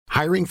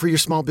Hiring for your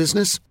small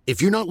business?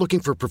 If you're not looking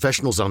for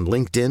professionals on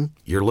LinkedIn,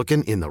 you're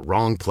looking in the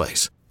wrong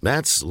place.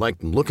 That's like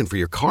looking for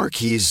your car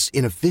keys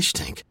in a fish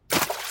tank.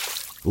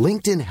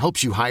 LinkedIn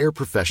helps you hire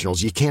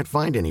professionals you can't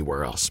find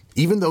anywhere else,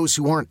 even those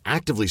who aren't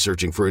actively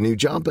searching for a new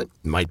job but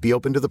might be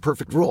open to the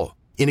perfect role.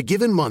 In a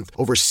given month,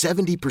 over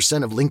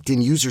 70% of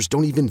LinkedIn users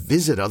don't even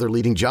visit other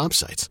leading job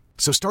sites.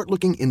 So start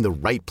looking in the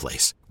right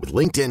place. With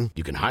LinkedIn,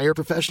 you can hire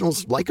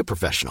professionals like a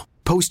professional.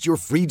 Post your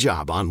free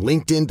job on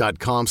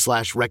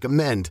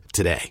linkedin.com/recommend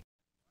today.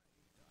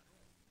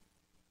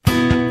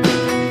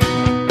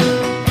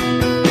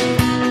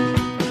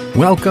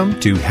 Welcome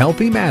to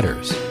Healthy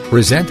Matters,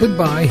 presented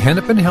by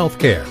Hennepin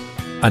Healthcare,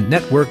 a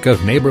network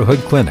of neighborhood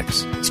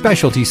clinics,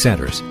 specialty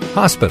centers,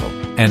 hospital,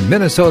 and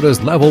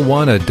Minnesota's Level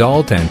 1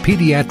 Adult and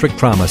Pediatric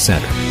Trauma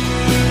Center.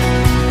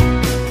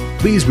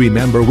 Please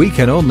remember we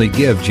can only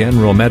give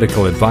general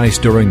medical advice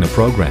during the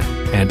program,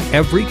 and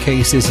every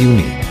case is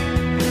unique.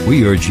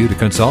 We urge you to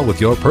consult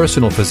with your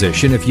personal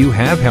physician if you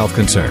have health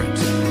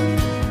concerns.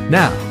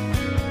 Now,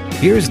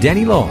 here's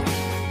Denny Long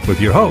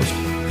with your host,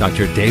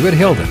 Dr. David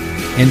Hilden,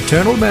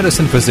 internal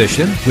medicine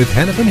physician with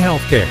Hennepin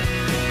Healthcare,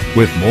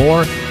 with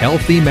more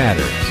Healthy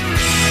Matters.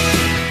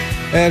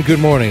 And good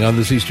morning on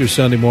this Easter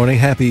Sunday morning.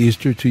 Happy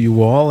Easter to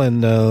you all.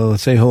 And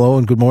let's say hello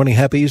and good morning.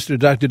 Happy Easter,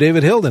 Dr.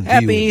 David Hilden.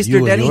 Happy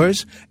Easter, Denny.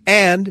 Yours.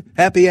 And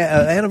happy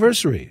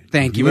anniversary.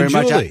 Thank you very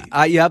much.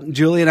 Yep,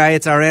 Julie and I,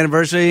 it's our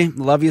anniversary.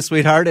 Love you,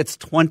 sweetheart. It's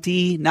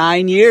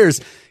 29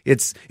 years.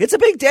 It's a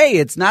big day.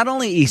 It's not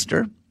only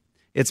Easter.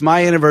 It's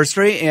my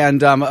anniversary,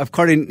 and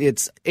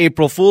it's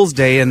April Fool's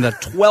Day, and the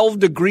 12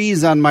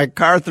 degrees on my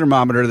car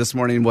thermometer this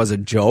morning was a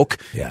joke.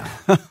 Yeah.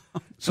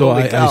 So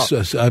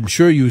I'm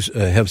sure you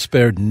have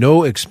spared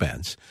no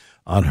expense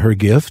on her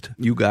gift.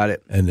 You got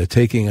it. And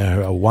taking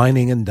her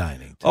whining and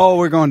dining. Oh,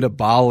 we're going to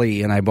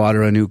Bali, and I bought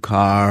her a new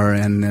car,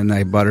 and then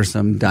I bought her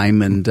some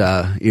diamond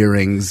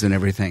earrings and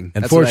everything.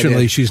 And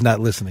fortunately, she's not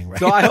listening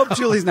right now. So I hope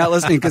Julie's not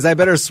listening, because I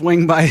better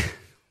swing by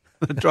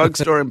the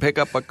drugstore and pick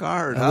up a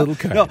card. A little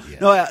card.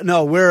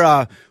 No.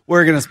 We're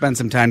going to spend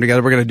some time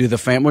together. We're going to do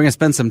we're going to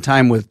spend some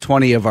time with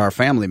 20 of our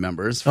family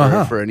members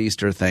for an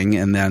Easter thing,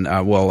 and then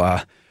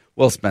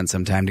we'll spend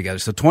some time together.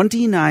 So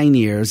 29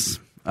 years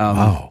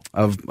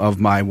of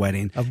my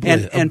wedding of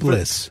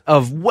bliss.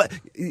 Of what?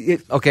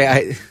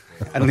 Okay,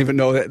 I don't even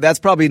know. That's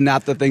probably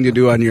not the thing to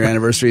do on your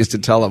anniversary, is to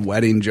tell a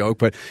wedding joke.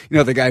 But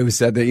the guy who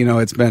said that,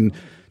 it's been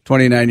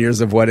 29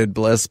 years of wedded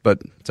bliss, but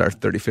it's our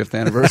 35th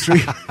anniversary.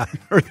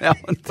 For that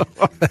one.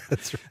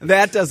 That's right.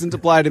 That doesn't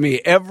apply to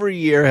me. Every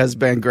year has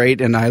been great,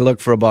 and I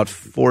look for about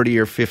 40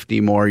 or 50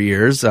 more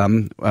years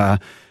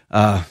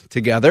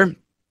together.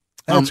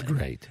 That's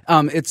great.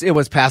 It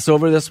was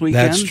Passover this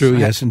weekend. That's true.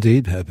 Yes,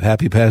 indeed.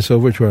 Happy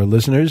Passover to our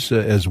listeners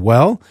as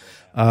well.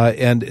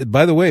 And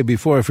by the way,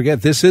 before I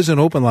forget, this is an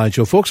open line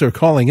show. Folks are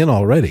calling in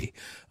already.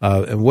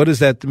 And what does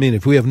that mean?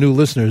 If we have new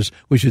listeners,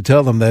 we should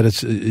tell them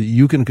that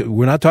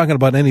we're not talking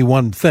about any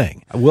one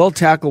thing. We'll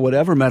tackle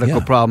whatever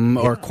medical problem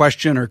or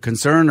question or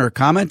concern or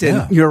comment.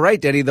 And you're right,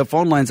 Denny, the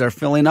phone lines are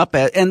filling up.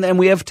 And then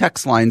we have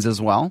text lines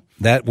as well.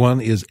 That one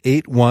is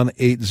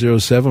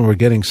 81807. We're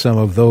getting some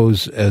of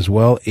those as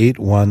well.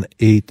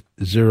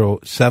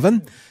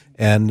 81807.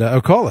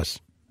 And call us.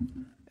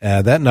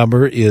 That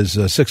number is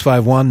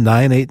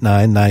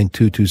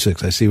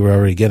 651-989-9226. I see we're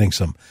already getting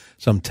some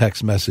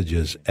text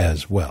messages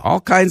as well.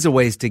 All kinds of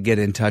ways to get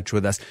in touch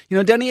with us.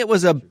 Denny, it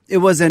was a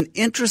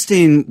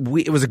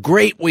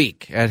great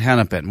week at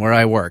Hennepin, where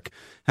I work.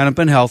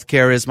 Hennepin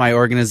Healthcare is my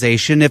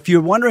organization. If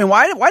you're wondering,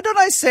 why don't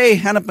I say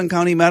Hennepin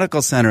County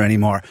Medical Center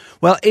anymore?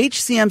 Well,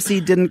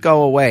 HCMC didn't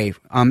go away.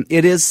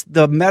 It is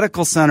the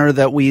medical center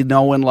that we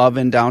know and love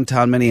in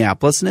downtown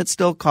Minneapolis, and it's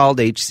still called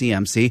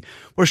HCMC.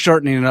 We're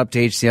shortening it up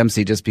to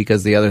HCMC just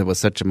because the other was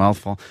such a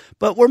mouthful.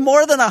 But we're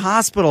more than a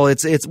hospital.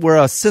 We're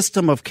a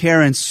system of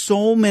care and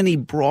so many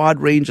broad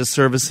range of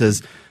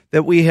services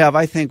that we have,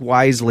 I think,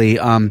 wisely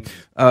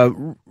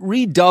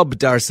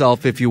redubbed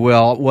ourselves, if you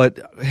will,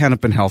 what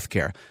Hennepin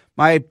Healthcare.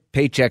 My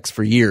paychecks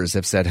for years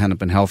have said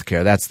Hennepin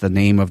Healthcare. That's the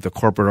name of the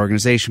corporate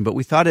organization. But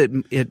we thought it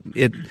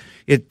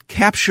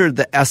captured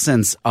the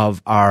essence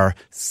of our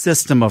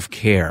system of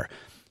care.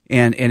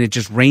 And it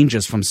just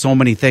ranges from so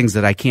many things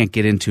that I can't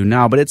get into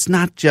now. But it's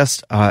not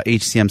just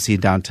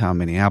HCMC downtown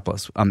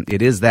Minneapolis.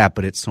 It is that,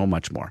 but it's so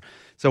much more.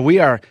 So we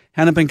are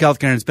Hennepin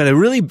Healthcare, and it's been a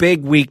really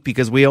big week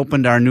because we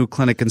opened our new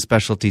clinic and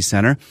specialty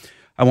center.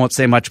 I won't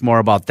say much more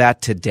about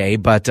that today,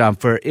 but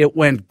it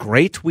went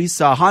great. We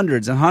saw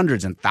hundreds and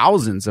hundreds and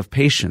thousands of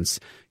patients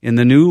in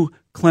the new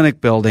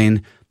clinic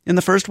building in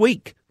the first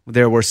week.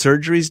 There were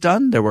surgeries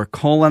done. There were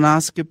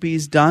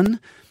colonoscopies done.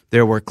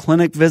 There were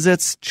clinic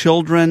visits,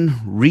 children,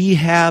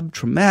 rehab,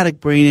 traumatic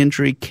brain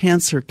injury,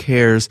 cancer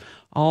cares,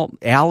 all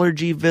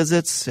allergy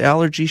visits,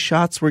 allergy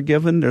shots were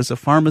given. There's a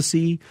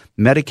pharmacy.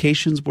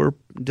 Medications were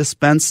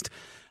dispensed.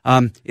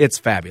 It's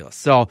fabulous.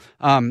 So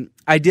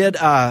I did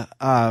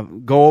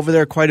go over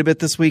there quite a bit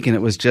this week, and it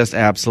was just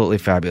absolutely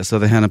fabulous. So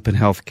the Hennepin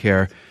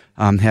Healthcare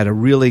had a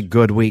really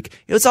good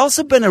week. It's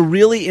also been a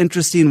really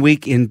interesting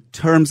week in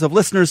terms of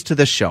listeners to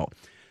this show.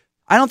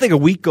 I don't think a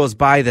week goes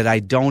by that I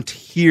don't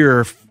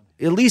hear,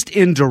 at least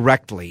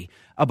indirectly,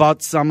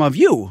 about some of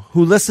you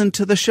who listen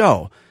to the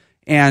show.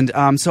 And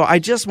so I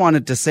just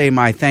wanted to say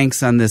my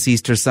thanks on this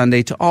Easter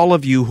Sunday to all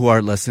of you who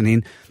are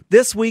listening.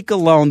 This week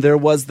alone, there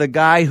was the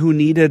guy who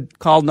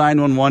called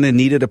 911 and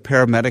needed a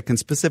paramedic and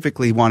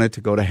specifically wanted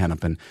to go to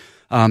Hennepin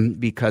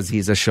because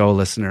he's a show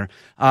listener.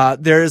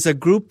 There is a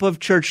group of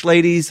church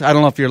ladies. I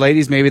don't know if you're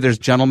ladies, maybe there's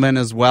gentlemen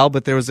as well,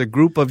 but there was a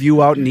group of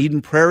you out in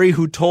Eden Prairie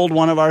who told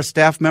one of our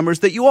staff members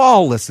that you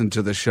all listen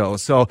to the show.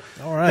 So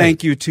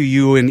Thank you to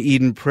you in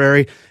Eden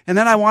Prairie. And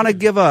then I want to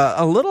give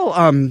a little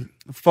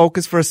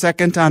focus for a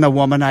second on a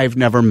woman I've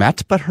never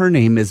met, but her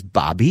name is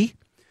Bobby.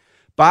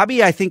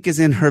 Bobby, I think, is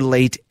in her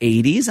late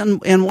 80s,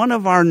 and one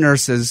of our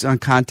nurses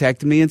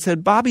contacted me and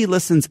said, Bobby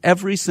listens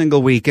every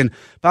single week, and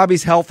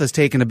Bobby's health has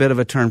taken a bit of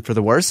a turn for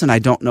the worse, and I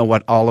don't know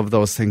what all of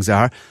those things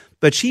are,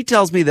 but she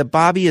tells me that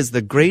Bobby is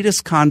the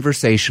greatest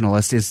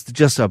conversationalist, is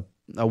just a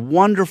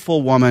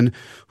wonderful woman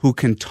who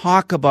can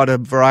talk about a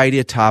variety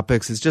of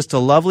topics, is just a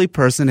lovely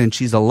person, and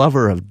she's a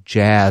lover of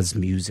jazz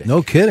music.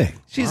 No kidding.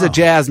 She's a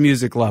jazz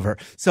music lover.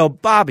 So,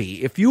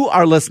 Bobby, if you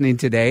are listening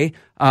today,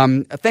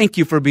 thank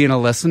you for being a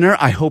listener.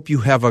 I hope you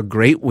have a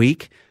great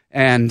week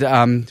and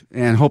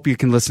hope you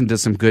can listen to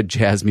some good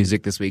jazz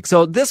music this week.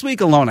 So this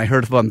week alone, I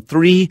heard from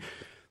 3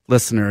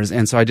 listeners,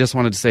 and so I just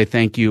wanted to say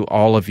thank you,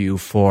 all of you,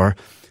 for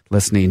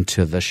listening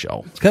to the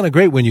show. It's kind of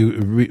great when you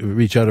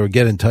reach out or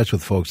get in touch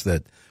with folks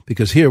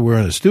because here we're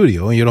in a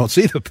studio and you don't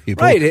see the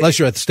people unless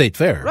you're at the state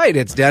fair. Right.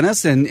 It's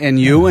Dennis and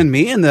you and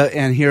me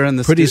and here in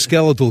the pretty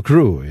skeletal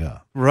crew. Yeah.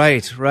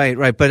 Right.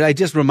 But it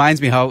just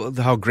reminds me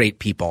how great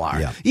people are.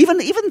 Yeah. Even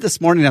this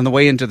morning on the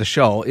way into the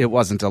show, it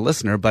wasn't a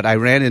listener, but I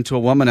ran into a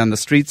woman on the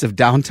streets of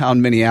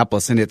downtown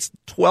Minneapolis, and it's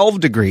 12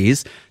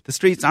 degrees. The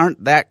streets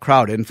aren't that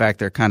crowded. In fact,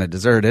 they're kind of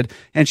deserted.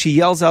 And she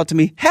yells out to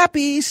me,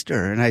 "Happy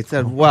Easter!" And I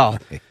said, "Well,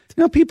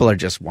 people are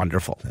just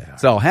wonderful."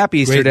 So happy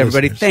Easter Great to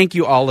everybody. listeners. Thank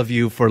you, all of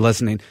you, for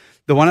listening.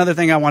 The one other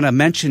thing I want to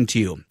mention to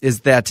you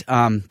is that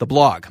the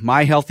blog,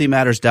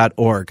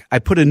 myhealthymatters.org, I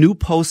put a new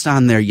post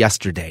on there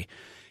yesterday,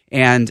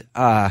 and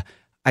I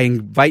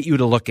invite you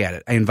to look at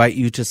it. I invite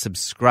you to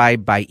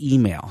subscribe by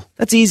email.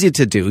 That's easy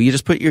to do. You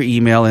just put your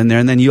email in there,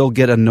 and then you'll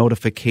get a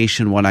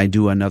notification when I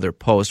do another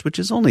post, which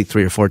is only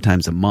 3 or 4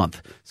 times a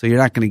month. So you're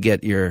not going to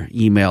get your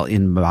email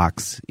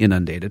inbox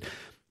inundated.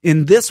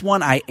 In this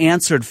one, I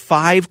answered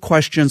 5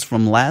 questions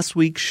from last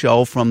week's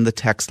show from the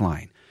text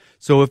line.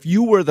 So if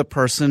you were the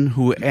person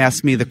who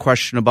asked me the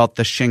question about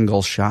the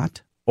shingle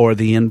shot or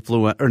the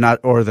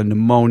or the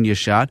pneumonia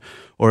shot,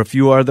 or if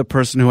you are the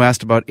person who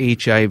asked about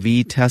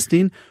HIV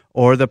testing,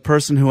 or the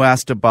person who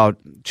asked about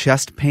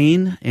chest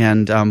pain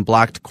and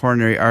blocked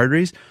coronary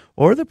arteries,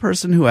 or the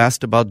person who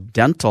asked about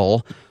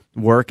dental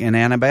work and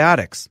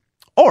antibiotics,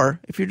 or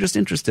if you're just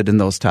interested in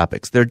those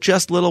topics, they're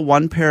just little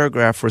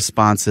 1-paragraph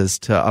responses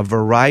to a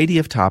variety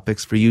of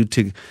topics for you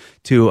to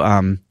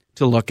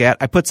look at.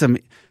 I put some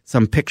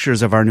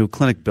pictures of our new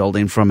clinic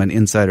building from an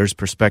insider's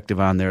perspective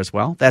on there as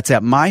well. That's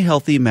at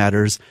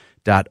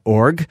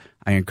myhealthymatters.org.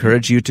 I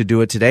encourage you to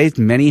do it today.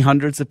 Many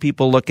hundreds of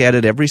people look at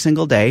it every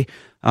single day.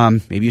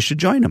 Maybe you should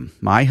join them.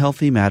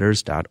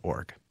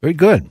 myhealthymatters.org. Very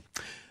good.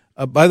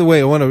 By the way,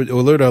 I want to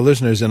alert our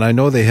listeners, and I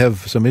know they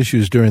have some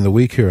issues during the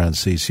week here on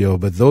CCO,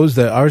 but those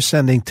that are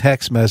sending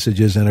text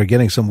messages and are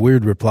getting some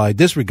weird reply,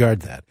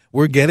 disregard that.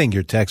 We're getting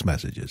your text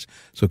messages.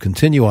 So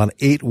continue on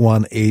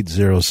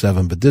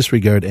 81807, but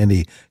disregard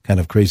any kind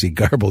of crazy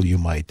garble you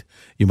might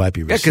be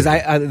receiving.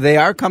 Yeah, because they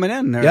are coming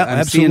in.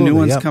 I'm seeing new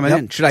ones coming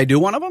in. Should I do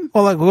one of them?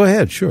 Well, go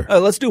ahead, sure.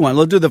 Let's do one.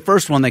 We'll do the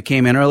first one that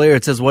came in earlier.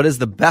 It says, what is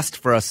the best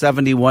for a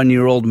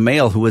 71-year-old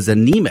male who is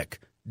anemic?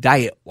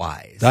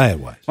 Diet-wise.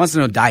 Wants to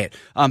know diet.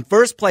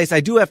 First place, I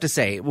do have to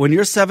say, when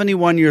you're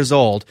 71 years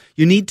old,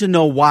 you need to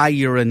know why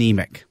you're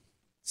anemic.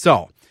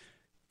 So,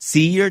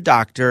 see your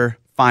doctor,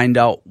 find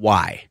out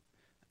why.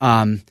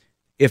 And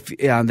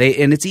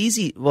it's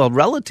easy,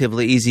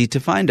 relatively easy to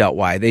find out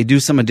why. They do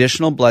some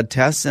additional blood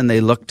tests, and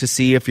they look to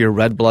see if your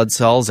red blood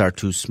cells are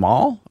too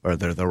small, or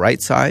they're the right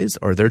size,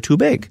 or they're too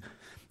big.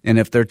 And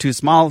if they're too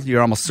small,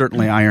 you're almost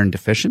certainly iron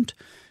deficient.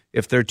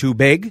 If they're too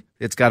big,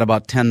 it's got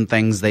about 10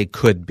 things they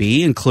could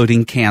be,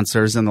 including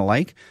cancers and the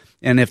like.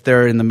 And if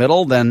they're in the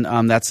middle, then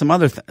that's some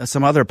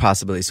other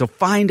possibilities. So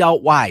find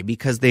out why,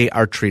 because they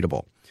are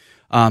treatable.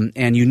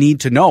 And you need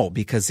to know,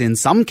 because in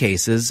some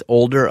cases,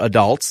 older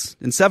adults,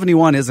 and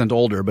 71 isn't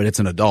older, but it's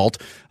an adult,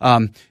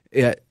 anemia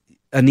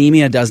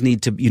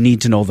you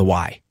need to know the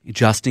why,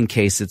 just in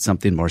case it's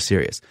something more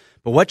serious.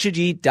 But what should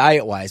you eat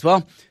diet-wise?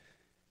 Well,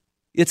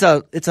 it's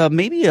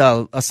maybe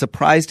a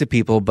surprise to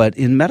people, but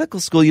in medical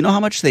school, you know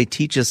how much they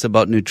teach us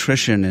about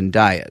nutrition and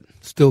diet?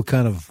 Still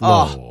kind of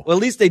low. Well,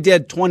 at least they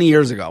did 20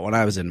 years ago when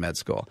I was in med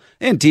school.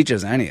 They didn't teach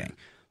us anything.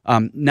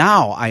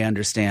 Now I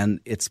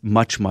understand it's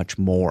much, much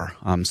more.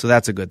 So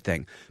that's a good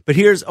thing. But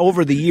here's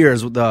over the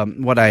years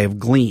what I have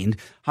gleaned.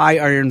 High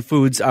iron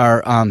foods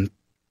are,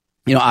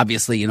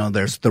 obviously,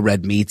 there's the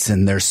red meats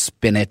and there's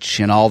spinach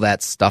and all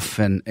that stuff.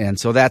 And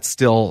so that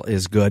still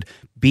is good.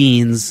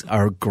 Beans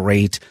are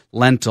great.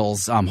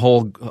 Lentils,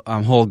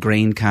 whole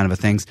grain kind of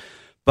things.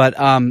 But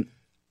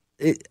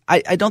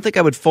I don't think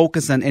I would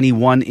focus on any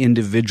one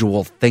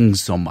individual thing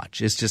so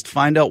much. It's just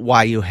find out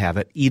why you have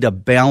it, eat a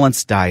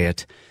balanced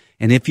diet,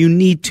 and if you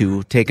need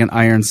to, take an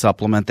iron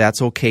supplement.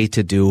 That's okay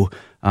to do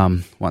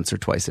once or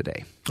twice a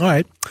day. All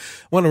right. I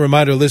want to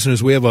remind our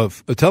listeners we have a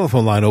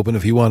telephone line open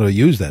if you want to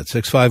use that,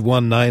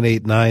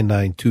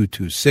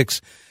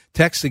 651-989-9226.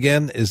 Text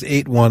again is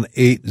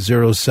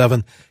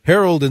 81807.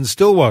 Harold in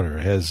Stillwater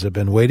has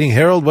been waiting.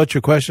 Harold, what's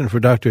your question for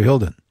Dr.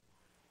 Hilden?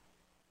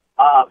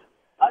 I've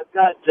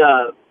got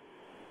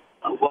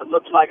what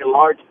looks like a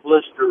large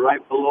blister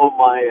right below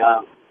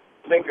my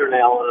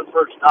fingernail on the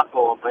first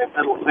knuckle of my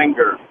middle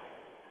finger.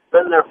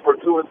 Been there for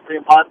 2 or 3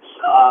 months.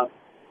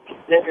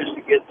 Continues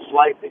to get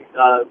slightly,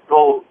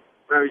 go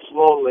very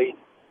slowly.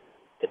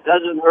 It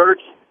doesn't hurt,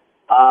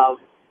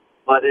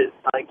 but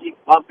I keep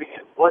bumping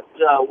it. What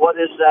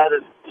is that?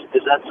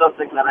 Is that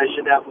something that I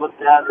should have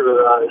looked at,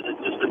 or is it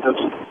just a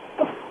nuisance?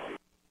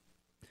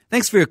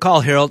 Thanks for your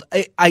call, Harold.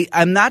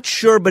 I'm not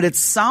sure, but it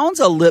sounds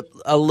a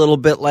little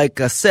bit like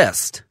a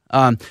cyst.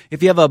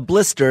 If you have a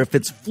blister, if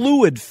it's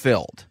fluid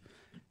filled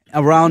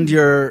on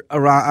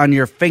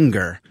your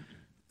finger,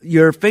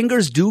 your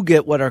fingers do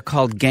get what are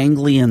called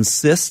ganglion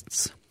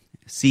cysts,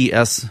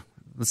 cyst,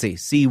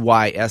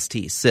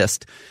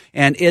 cyst,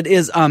 and it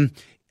is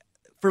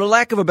for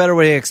lack of a better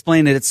way to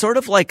explain it, it's sort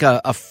of like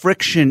a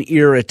friction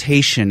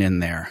irritation in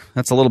there.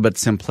 That's a little bit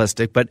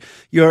simplistic, but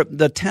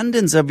the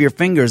tendons of your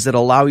fingers that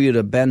allow you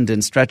to bend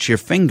and stretch your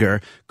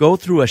finger go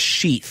through a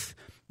sheath.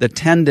 The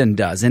tendon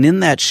does, and in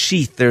that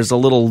sheath, there's a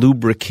little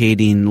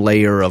lubricating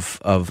layer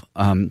so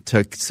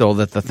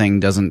that the thing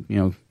doesn't,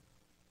 so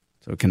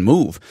it can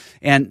move.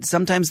 And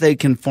sometimes they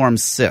can form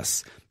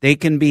cysts. They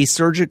can be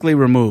surgically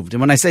removed.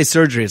 And when I say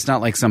surgery, it's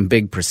not like some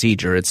big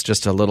procedure. It's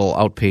just a little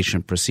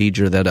outpatient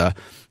procedure that a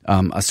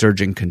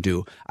surgeon can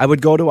do. I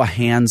would go to a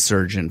hand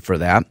surgeon for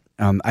that.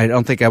 I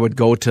don't think I would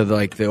go to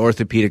the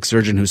orthopedic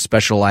surgeon who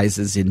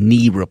specializes in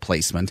knee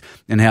replacement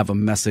and have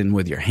them messing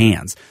with your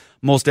hands.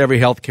 Most every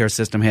healthcare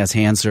system has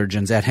hand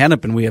surgeons. At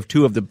Hennepin, we have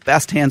 2 of the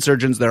best hand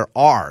surgeons there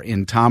are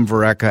in Tom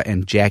Varecka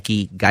and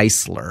Jackie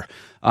Geisler.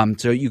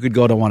 So you could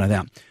go to one of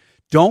them.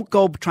 Don't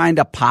go trying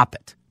to pop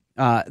it.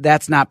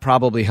 That's not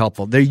probably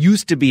helpful. There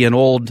used to be an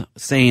old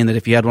saying that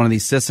if you had one of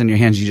these cysts in your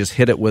hands, you just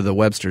hit it with a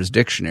Webster's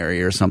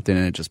dictionary or something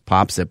and it just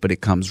pops it, but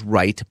it comes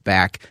right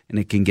back and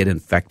it can get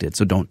infected.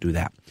 So don't do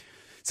that.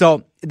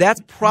 So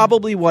that's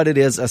probably what it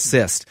is, a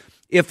cyst.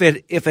 If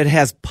it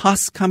has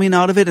pus coming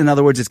out of it, in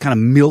other words, it's kind of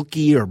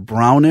milky or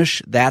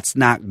brownish, that's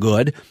not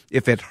good.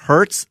 If it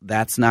hurts,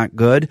 that's not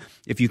good.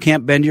 If you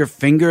can't bend your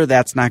finger,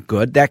 that's not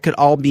good. That could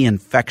all be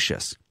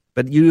infectious.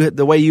 But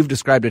the way you've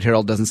described it,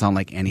 Harold, doesn't sound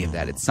like any of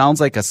that. It sounds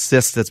like a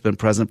cyst that's been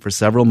present for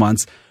several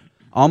months,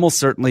 almost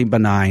certainly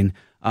benign.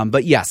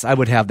 But yes, I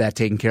would have that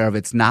taken care of.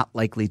 It's not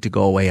likely to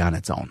go away on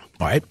its own.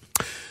 All right.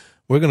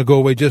 We're going to go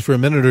away just for a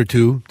minute or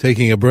two,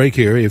 taking a break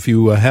here. If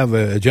you have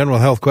a general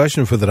health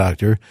question for the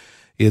doctor,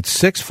 it's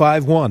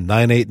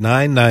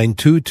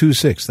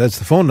 651-989-9226. That's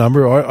the phone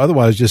number, or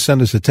otherwise just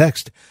send us a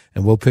text,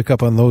 and we'll pick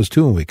up on those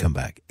too when we come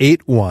back.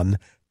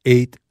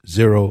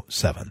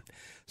 81807.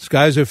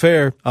 Skies are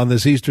fair on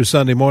this Easter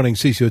Sunday morning.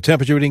 CCO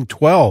temperature reading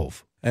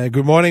 12.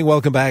 Good morning.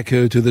 Welcome back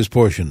to this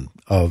portion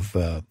of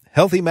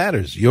Healthy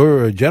Matters.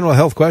 Your general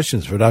health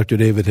questions for Dr.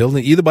 David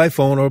Hilden, either by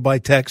phone or by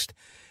text.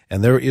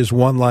 And there is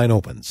one line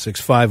open,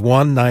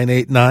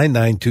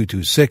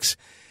 651-989-9226.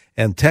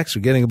 And text,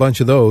 we're getting a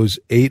bunch of those,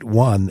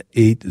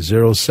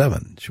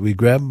 81807. Should we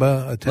grab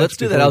a text? Let's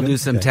do that. I'll do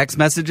some text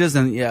messages.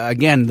 And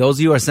again, those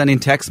of you who are sending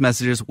text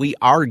messages, we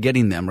are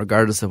getting them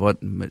regardless of what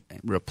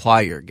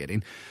reply you're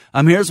getting.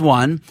 Here's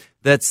one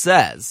that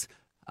says,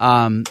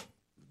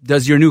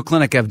 does your new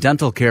clinic have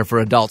dental care for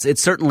adults? It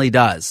certainly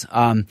does.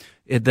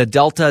 The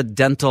Delta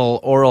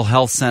Dental Oral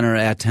Health Center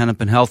at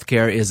Hennepin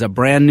Healthcare is a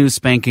brand new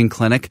spanking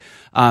clinic.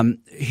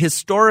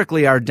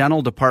 Historically, our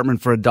dental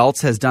department for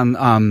adults has done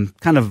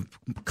kind of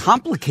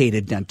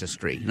complicated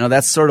dentistry.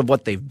 That's sort of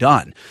what they've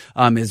done,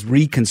 is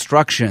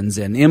reconstructions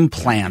and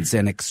implants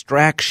and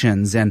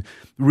extractions and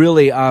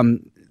really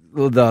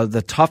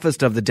the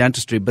toughest of the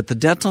dentistry. But the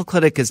dental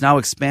clinic has now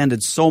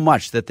expanded so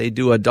much that they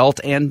do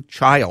adult and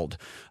child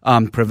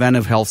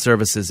preventive health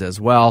services as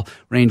well,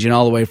 ranging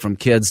all the way from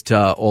kids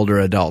to older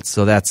adults.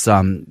 So that's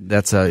a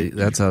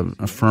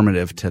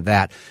affirmative to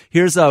that.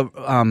 Here's a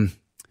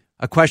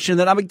question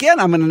that I'm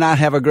going to not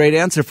have a great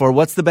answer for.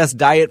 What's the best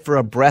diet for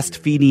a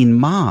breastfeeding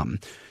mom?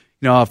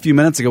 A few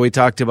minutes ago, we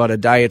talked about a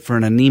diet for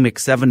an anemic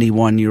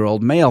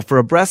 71-year-old male. For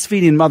a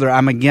breastfeeding mother,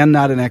 I'm again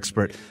not an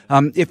expert.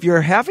 If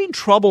you're having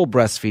trouble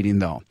breastfeeding,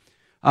 though,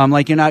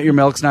 like your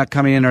milk's not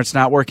coming in or it's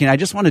not working, I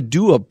just want to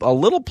do a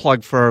little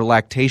plug for our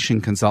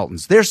lactation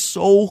consultants. They're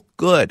so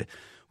good.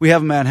 We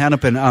have them at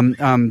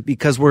Hennepin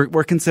because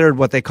we're considered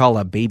what they call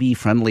a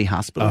baby-friendly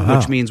hospital,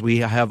 which means we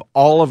have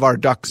all of our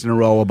ducks in a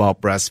row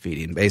about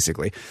breastfeeding,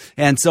 basically.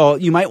 And so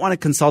you might want to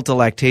consult a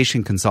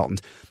lactation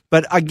consultant.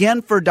 But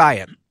again, for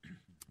diet,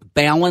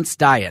 balanced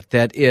diet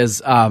that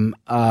is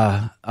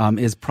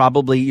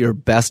probably your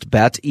best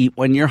bet. Eat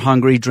when you're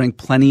hungry. Drink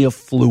plenty of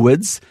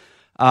fluids.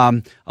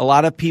 A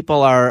lot of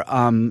people are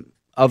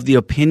of the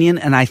opinion,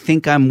 and I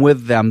think I'm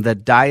with them,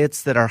 that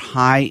diets that are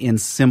high in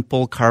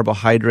simple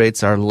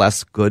carbohydrates are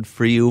less good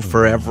for you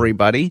for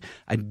everybody.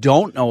 I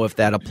don't know if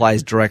that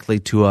applies directly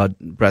to a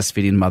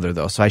breastfeeding mother,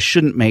 though, so I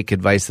shouldn't make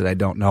advice that I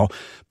don't know.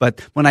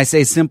 But when I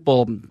say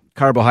simple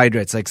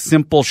carbohydrates, like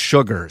simple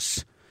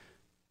sugars,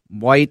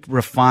 white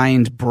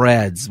refined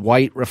breads,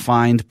 white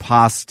refined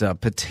pasta,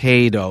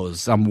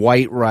 potatoes,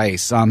 white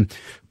rice,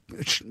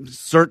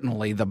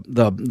 certainly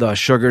the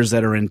sugars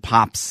that are in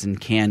pops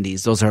and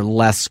candies, those are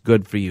less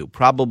good for you.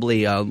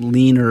 Probably a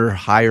leaner,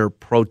 higher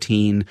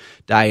protein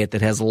diet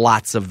that has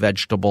lots of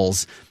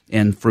vegetables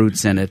and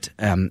fruits in it,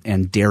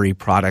 and dairy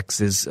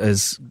products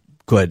is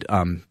good.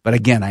 But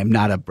again, I'm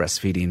not a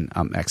breastfeeding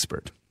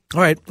expert. All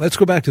right, let's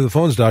go back to the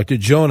phones, Doctor.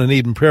 Joan in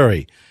Eden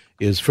Prairie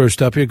is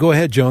first up here. Go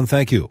ahead, Joan.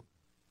 Thank you.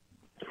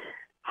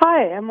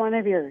 Hi, I'm one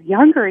of your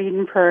younger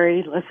Eden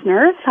Prairie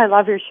listeners. I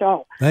love your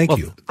show. Thank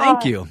you.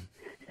 Thank you.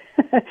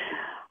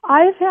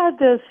 I've had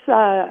this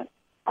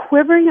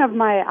quivering of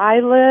my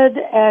eyelid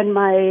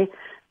and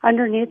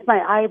underneath my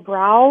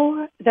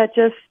eyebrow that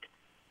just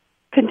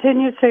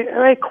continues to,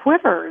 it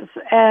quivers,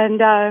 and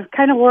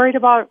kind of worried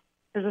about,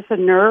 is this a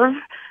nerve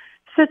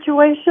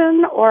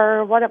situation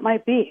or what it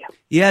might be?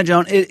 Yeah,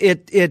 Joan,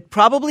 it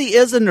probably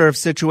is a nerve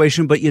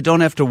situation, but you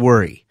don't have to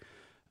worry.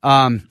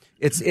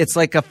 It's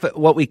like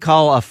what we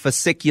call a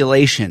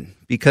fasciculation,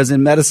 because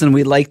in medicine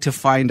we like to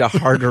find a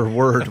harder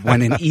word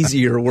when an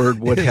easier word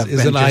would have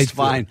been just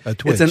fine.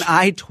 It's an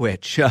eye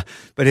twitch,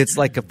 but it's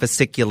like a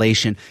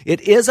fasciculation. It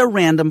is a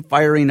random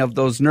firing of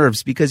those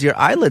nerves because your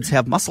eyelids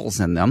have muscles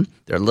in them.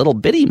 They're little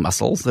bitty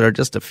muscles that are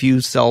just a few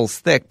cells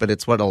thick, but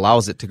it's what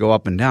allows it to go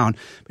up and down.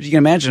 But you can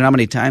imagine how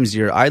many times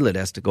your eyelid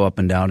has to go up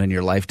and down in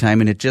your lifetime,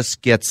 and it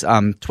just gets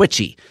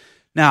twitchy.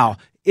 Now,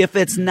 if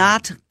it's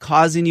not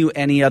causing you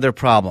any other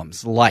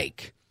problems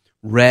like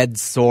red,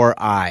 sore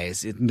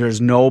eyes,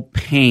 there's no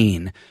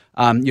pain,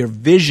 your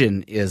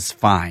vision is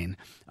fine,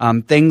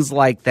 things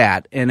like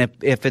that. And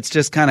if it's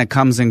just kind of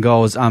comes and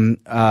goes,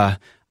 I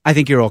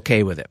think you're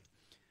okay with it.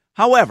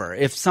 However,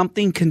 if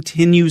something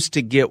continues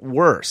to get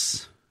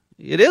worse,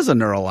 it is a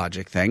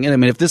neurologic thing. And I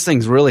mean, if this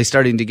thing's really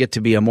starting to get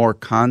to be a more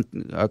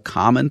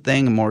common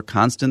thing, a more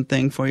constant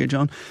thing for you,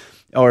 Joan,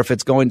 or if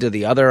it's going to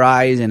the other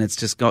eyes and it's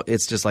just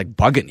like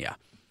bugging you,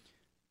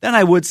 then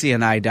I would see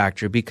an eye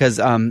doctor, because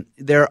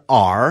there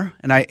are,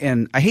 and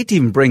I hate to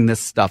even bring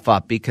this stuff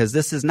up because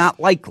this is not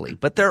likely,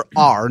 but there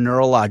are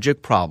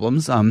neurologic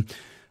problems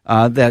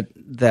that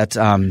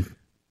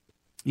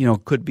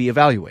could be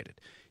evaluated.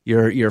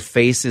 Your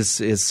face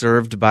is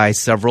served by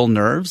several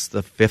nerves,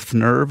 the fifth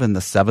nerve and the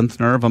seventh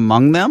nerve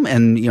among them,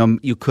 and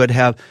you could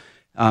have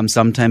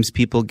sometimes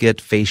people get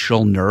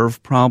facial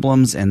nerve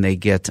problems, and they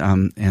get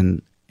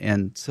and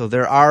so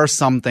there are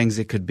some things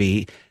it could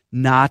be.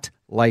 Not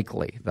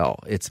likely, though.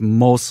 It's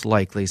most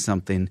likely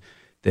something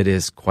that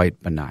is quite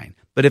benign.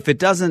 But if it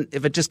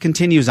just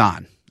continues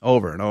on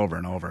over and over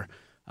and over,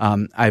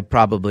 I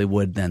probably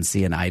would then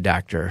see an eye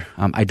doctor.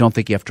 I don't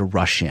think you have to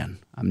rush in.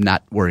 I'm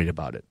not worried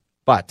about it.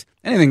 But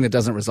anything that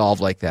doesn't resolve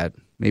like that,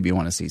 maybe you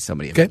want to see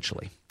somebody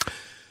eventually.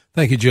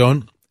 Thank you,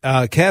 Joan.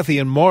 Kathy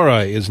and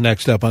Mora is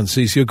next up on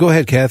CCO. Go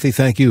ahead, Kathy.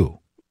 Thank you.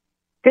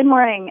 Good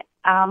morning.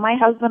 My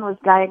husband was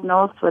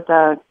diagnosed with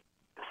a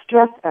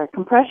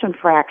compression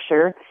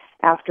fracture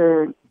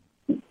after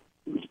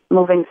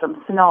moving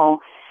some snow,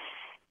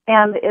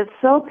 and it's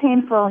so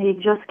painful he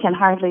just can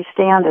hardly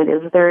stand it.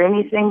 Is there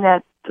anything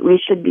that we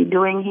should be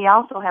doing? He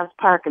also has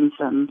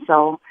Parkinson's,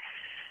 so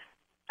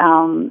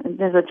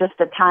is it just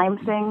a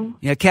time thing?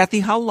 Yeah,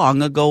 Kathy, how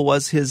long ago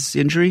was his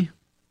injury?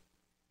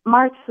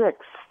 March 6th.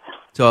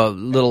 So a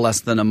little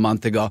less than a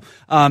month ago.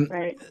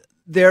 Right.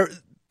 There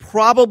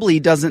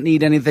probably doesn't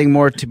need anything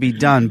more to be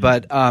done,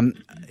 but I'm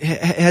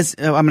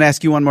going to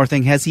ask you one more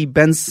thing. Has he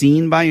been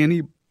seen by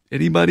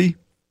anybody?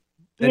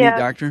 Any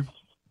doctor?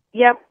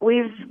 Yep,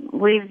 we've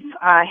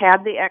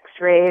had the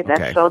X-ray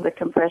that showed the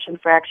compression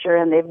fracture,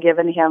 and they've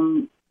given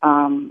him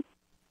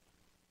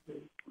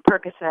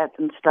Percocet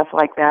and stuff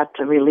like that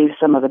to relieve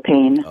some of the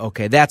pain.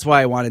 Okay, that's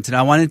why I wanted to know.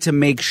 I wanted to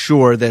make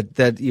sure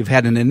that you've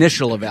had an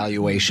initial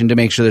evaluation to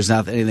make sure there's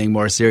not anything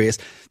more serious.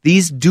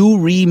 These do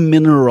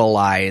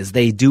remineralize.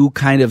 They do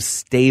kind of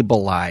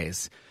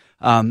stabilize.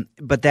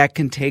 But that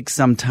can take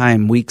some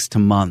time, weeks to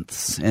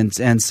months.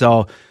 And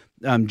so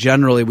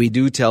generally we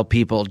do tell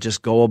people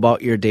just go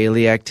about your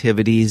daily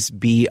activities,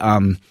 be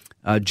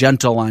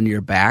gentle on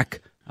your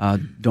back.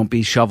 Don't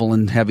be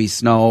shoveling heavy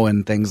snow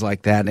and things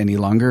like that any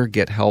longer.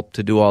 Get help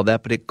to do all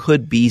that, but it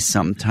could be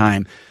some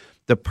time.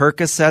 The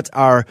Percocets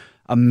are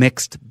a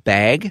mixed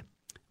bag.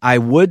 I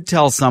would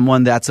tell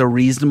someone that's a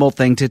reasonable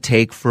thing to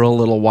take for a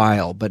little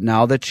while, but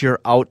now that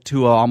you're out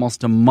to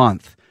almost a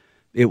month,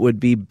 it would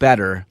be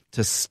better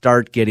to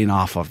start getting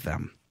off of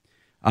them,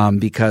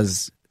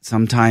 because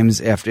sometimes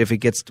if it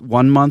gets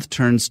 1 month,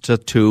 turns to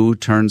 2,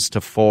 turns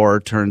to 4,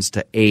 turns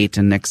to 8,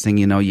 and next thing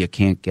you know, you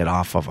can't get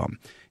off of them.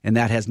 And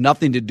that has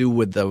nothing to do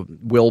with the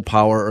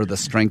willpower or the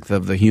strength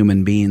of the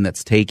human being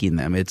that's taking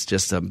them. It's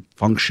just a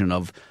function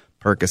of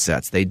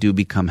Percocets. They do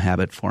become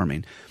habit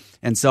forming.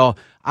 And so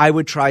I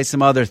would try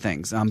some other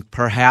things,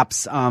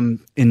 perhaps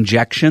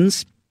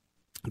injections.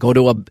 Go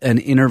to an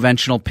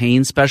interventional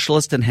pain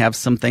specialist and have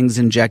some things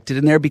injected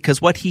in there,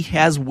 because what he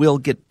has will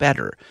get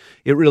better.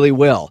 It really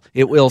will.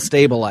 It will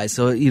stabilize.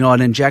 So,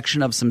 an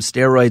injection of some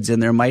steroids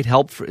in there might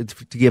help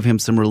to give him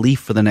some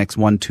relief for the next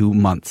 1-2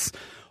 months.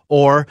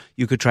 Or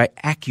you could try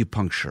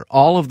acupuncture.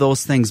 All of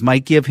those things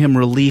might give him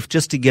relief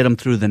just to get him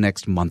through the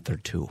next month or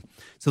two.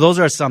 So those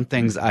are some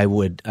things I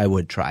would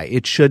try.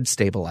 It should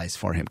stabilize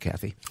for him,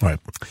 Kathy. All right.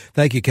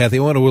 Thank you, Kathy. I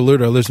want to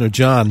alert our listener,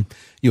 John,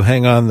 you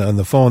hang on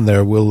the phone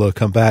there. We'll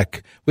come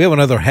back. We have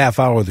another half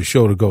hour of the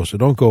show to go, so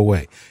don't go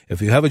away.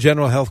 If you have a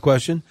general health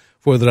question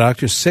for the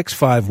doctor,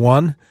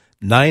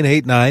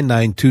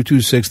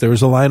 651-989-9226. There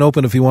is a line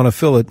open if you want to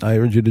fill it. I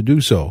urge you to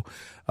do so.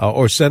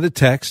 Or send a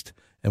text,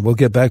 and we'll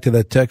get back to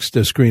that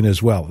text screen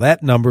as well.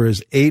 That number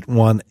is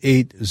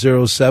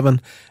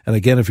 81807. And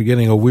again, if you're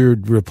getting a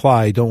weird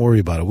reply, don't worry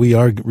about it. We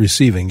are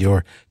receiving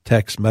your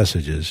text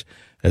messages,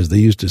 as they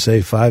used to say,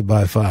 5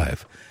 by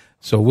 5.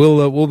 So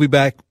we'll be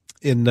back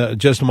in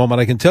just a moment.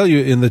 I can tell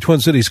you, in the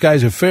Twin Cities,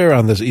 skies are fair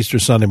on this Easter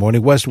Sunday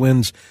morning. West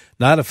winds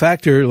not a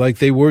factor like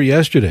they were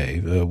yesterday.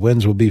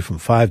 Winds will be from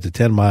 5 to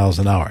 10 miles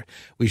an hour.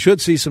 We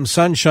should see some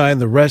sunshine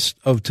the rest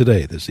of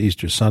today, this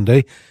Easter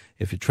Sunday.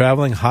 If you're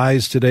traveling,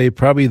 highs today,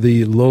 probably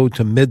the low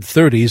to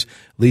mid-30s,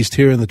 at least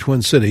here in the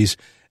Twin Cities.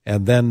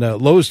 And then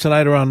lows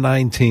tonight around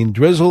 19.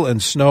 Drizzle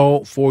and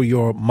snow for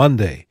your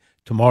Monday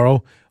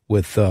tomorrow,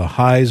 with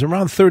highs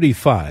around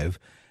 35.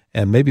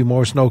 And maybe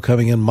more snow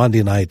coming in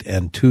Monday night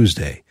and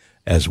Tuesday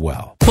as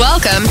well.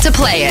 Welcome to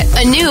Play It,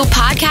 a new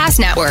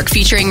podcast network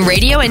featuring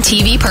radio and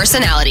TV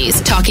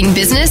personalities talking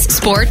business,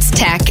 sports,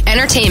 tech,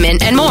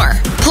 entertainment, and more.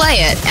 Play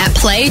it at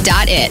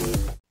play.it.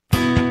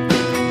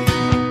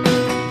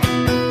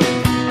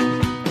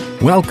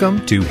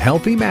 Welcome to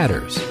Healthy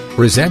Matters,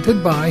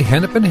 presented by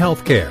Hennepin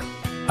Healthcare,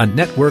 a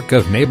network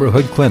of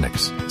neighborhood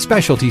clinics,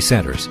 specialty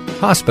centers,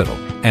 hospital,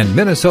 and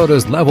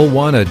Minnesota's Level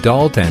 1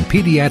 Adult and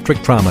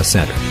Pediatric Trauma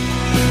Center.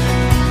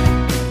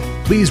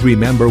 Please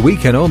remember, we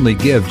can only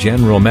give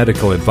general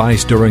medical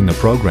advice during the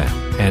program,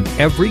 and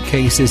every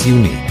case is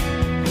unique.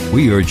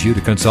 We urge you to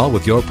consult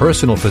with your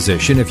personal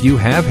physician if you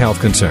have health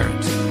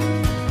concerns.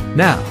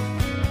 Now,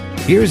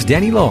 here's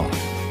Denny Law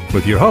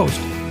with your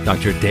host,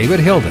 Dr. David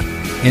Hilden,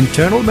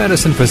 internal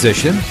medicine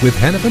physician with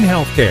Hennepin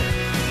Healthcare,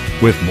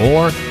 with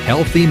more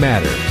Healthy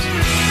Matters.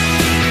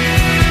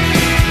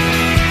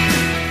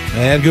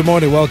 And good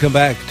morning. Welcome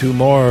back to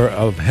more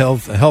of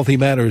Healthy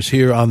Matters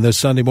here on this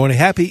Sunday morning.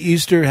 Happy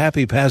Easter,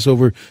 happy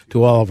Passover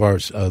to all of our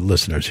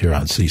listeners here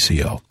on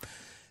CCO.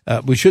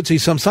 We should see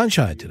some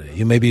sunshine today.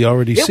 You may be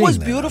already seeing that. It was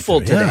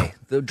beautiful today.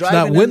 Yeah. It's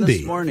not windy.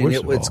 This morning,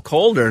 it's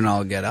colder and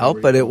I'll get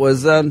out, but it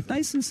was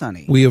nice and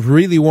sunny. We have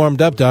really warmed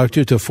up,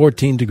 Doctor, to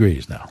 14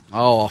 degrees now.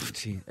 Oh,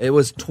 gee. It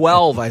was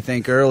 12, I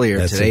think,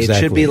 earlier today. Exactly, it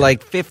should be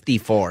like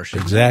 54.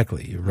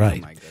 Exactly. You're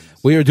right. Oh, my goodness.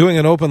 We are doing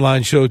an open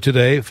line show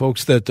today.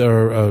 Folks that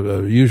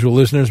are usual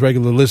listeners,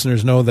 regular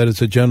listeners, know that it's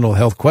a general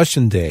health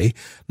question day,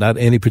 not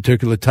any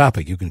particular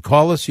topic. You can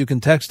call us, you can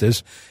text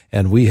us,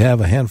 and we have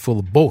a handful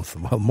of both,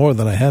 well, more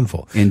than a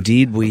handful.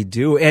 Indeed we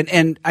do.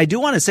 And I do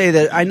want to say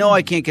that I know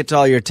I can't get to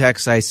all your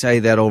texts. I say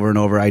that over and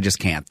over. I just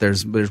can't.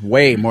 There's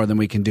way more than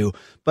we can do.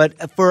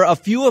 But for a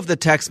few of the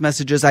text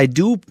messages, I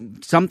do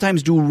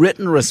sometimes do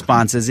written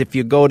responses if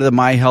you go to the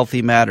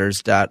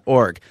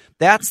myhealthymatters.org.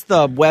 That's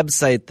the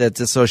website that's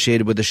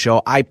associated with the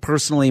show. I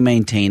personally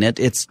maintain it.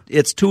 It's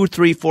 2,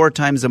 3, 4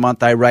 times a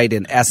month I write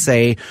an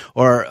essay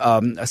or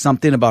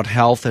something about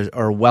health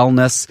or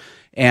wellness.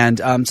 And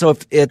so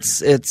if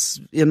it's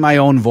in my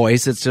own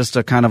voice, it's just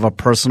a kind of a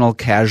personal,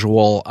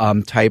 casual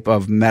type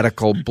of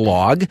medical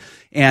blog.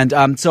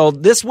 And so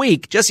this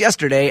week, just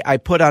yesterday, I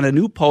put on a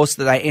new post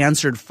that I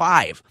answered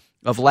 5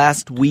 of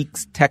last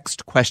week's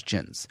text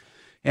questions.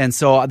 And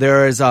so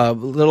there is a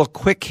little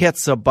quick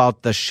hits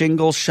about the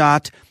shingle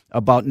shot,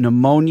 about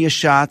pneumonia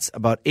shots,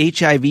 about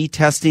HIV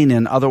testing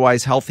in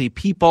otherwise healthy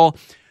people,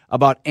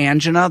 about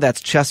angina, that's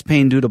chest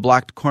pain due to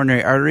blocked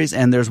coronary arteries,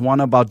 and there's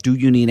one about do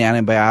you need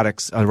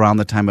antibiotics around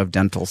the time of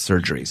dental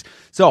surgeries.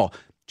 So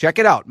check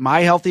it out,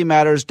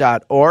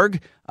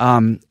 myhealthymatters.org.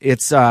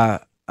 It's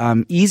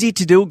easy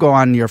to do. Go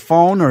on your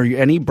phone or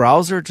any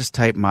browser, just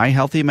type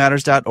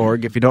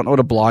myhealthymatters.org. If you don't know what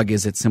a blog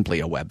is, it's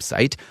simply a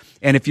website.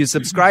 And if you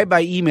subscribe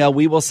by email,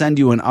 we will send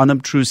you an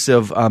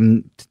unobtrusive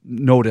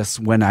notice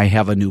when I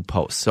have a new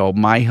post. So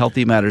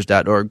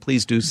myhealthymatters.org.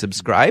 Please do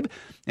subscribe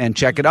and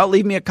check it out.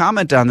 Leave me a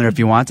comment on there if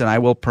you want, and I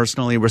will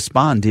personally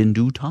respond in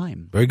due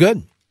time. Very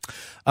good.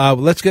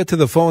 Let's get to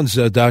the phones,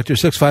 Doctor.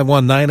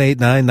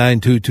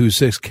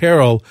 651-989-9226.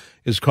 Carol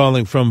is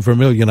calling from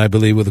Vermilion, I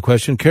believe, with a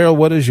question. Carol,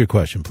 what is your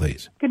question,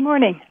 please? Good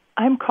morning.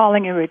 I'm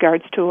calling in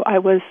regards to I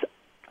was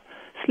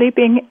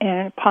sleeping,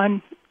 and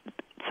upon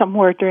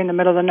somewhere during the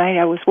middle of the night,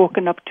 I was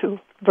woken up to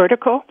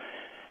vertigo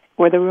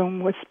where the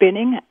room was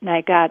spinning, and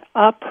I got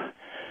up,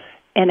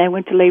 and I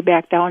went to lay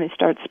back down and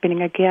started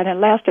spinning again. It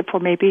lasted for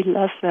maybe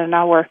less than an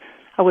hour.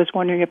 I was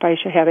wondering if I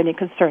should have any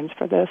concerns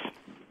for this.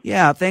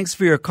 Yeah, thanks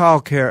for your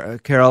call,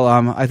 Carol.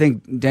 I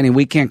think, Denny,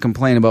 we can't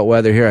complain about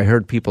weather here. I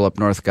heard people up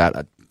north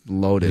got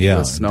loaded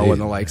with snow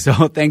and the like.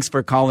 So thanks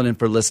for calling and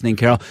for listening,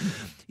 Carol.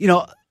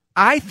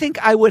 I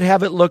think I would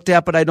have it looked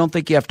at, but I don't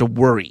think you have to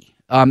worry.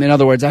 In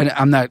other words,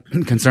 I'm not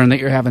concerned that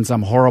you're having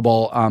some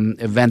horrible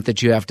event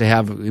that you have to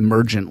have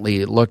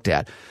emergently looked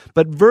at.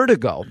 But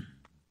vertigo,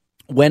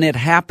 when it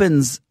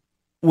happens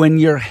when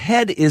your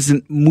head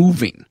isn't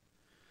moving,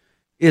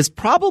 is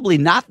probably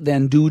not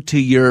then due to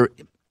your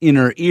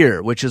inner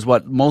ear, which is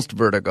what most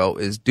vertigo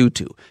is due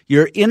to.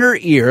 Your inner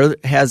ear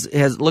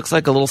looks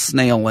like a little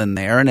snail in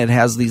there, and it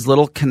has these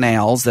little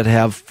canals that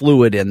have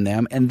fluid in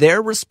them, and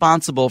they're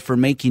responsible for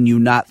making you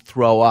not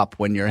throw up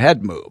when your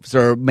head moves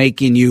or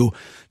making you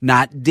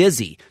not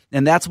dizzy.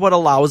 And that's what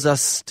allows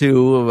us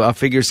a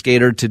figure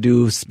skater to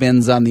do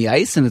spins on the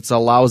ice, and it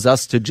allows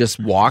us to just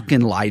walk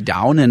and lie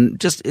down, and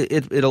just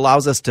it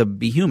allows us to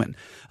be human.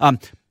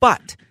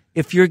 But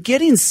if you're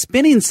getting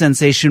spinning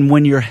sensation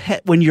when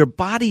your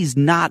body's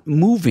not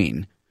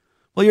moving,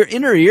 well, your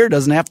inner ear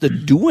doesn't have to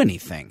do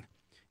anything,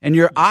 and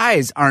your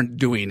eyes aren't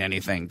doing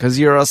anything because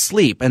you're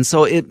asleep. And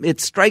so it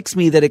strikes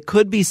me that it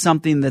could be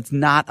something that's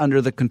not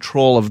under the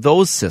control of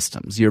those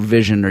systems, your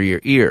vision or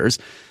your ears.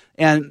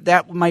 And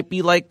that might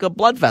be like a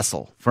blood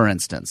vessel, for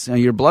instance.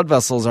 Your blood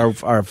vessels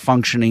are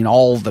functioning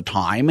all the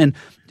time, and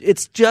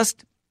it's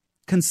just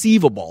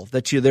conceivable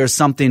that there's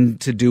something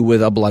to do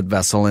with a blood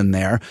vessel in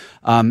there.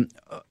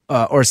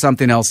 Or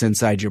something else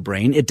inside your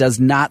brain. It does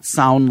not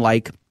sound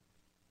like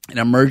an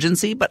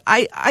emergency, but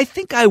I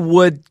think I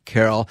would,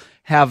 Carol,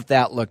 have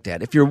that looked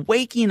at. If you're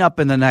waking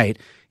up in the night,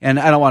 and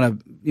I don't want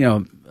to,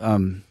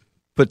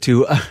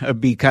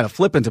 be kind of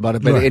flippant about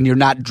it, but right. And you're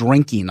not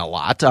drinking a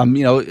lot, I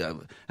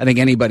think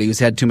anybody who's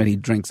had too many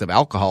drinks of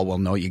alcohol will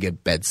know you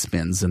get bed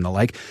spins and the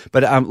like.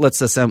 But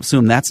let's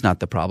assume that's not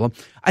the problem.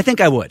 I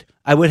think I would.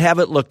 I would have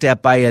it looked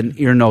at by an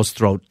ear, nose,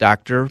 throat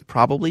doctor,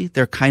 probably.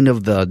 They're kind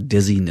of the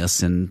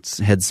dizziness and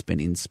head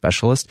spinning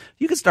specialist.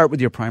 You can start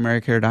with your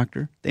primary care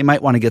doctor. They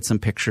might want to get some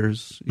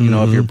pictures,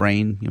 of your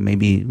brain,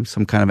 maybe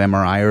some kind of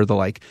MRI or the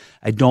like.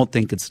 I don't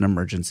think it's an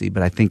emergency,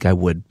 but I think I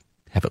would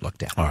have it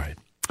looked at. All right.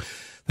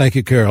 Thank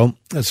you, Carol.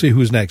 Let's see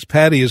who's next.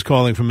 Patty is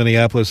calling from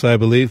Minneapolis, I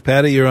believe.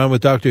 Patty, you're on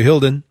with Dr.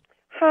 Hilden.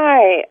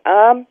 Hi.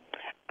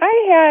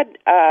 I had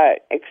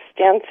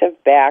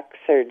extensive back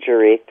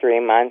surgery 3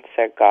 months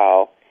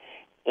ago,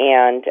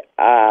 and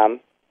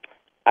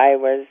I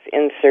was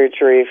in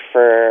surgery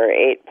for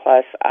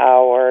 8+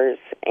 hours,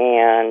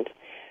 and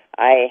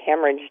I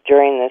hemorrhaged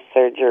during the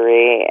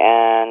surgery,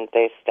 and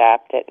they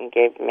stopped it and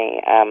gave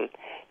me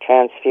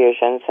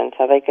transfusions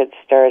until they could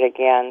start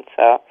again.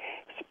 So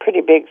it's a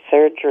pretty big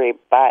surgery,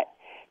 but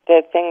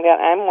the thing that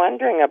I'm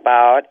wondering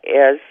about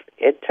is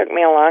it took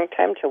me a long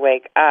time to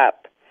wake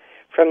up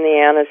from the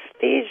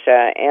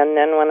anesthesia, and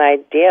then when I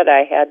did,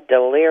 I had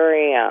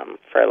delirium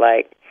for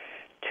like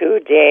 2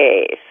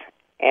 days,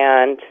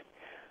 and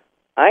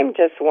I'm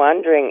just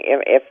wondering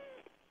if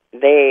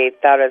they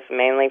thought it was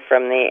mainly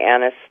from the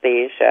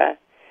anesthesia,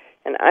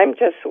 and I'm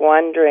just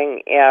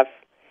wondering if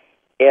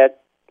it,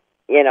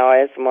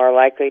 is more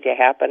likely to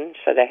happen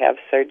should I have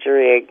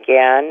surgery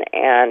again,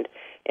 and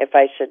if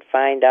I should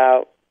find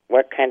out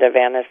what kind of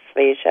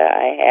anesthesia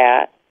I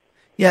had.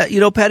 Yeah,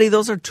 Patty,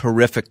 those are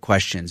terrific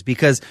questions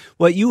because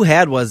what you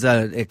had was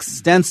an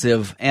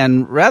extensive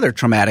and rather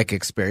traumatic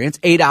experience.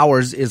 8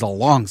 hours is a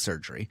long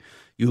surgery.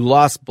 You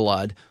lost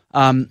blood.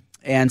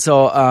 And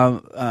so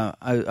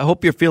I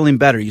hope you're feeling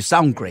better. You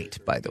sound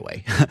great, by the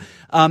way.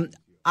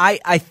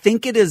 I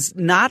think it is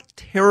not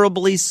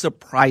terribly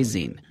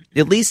surprising,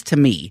 at least to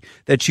me,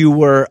 that you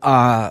were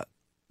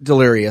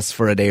delirious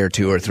for a day or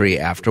 2 or 3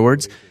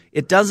 afterwards.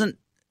 It doesn't.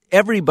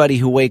 Everybody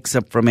who wakes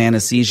up from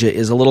anesthesia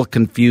is a little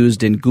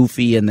confused and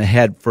goofy in the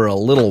head for a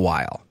little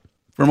while.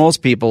 For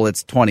most people,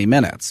 it's 20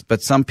 minutes,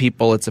 but some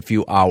people it's a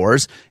few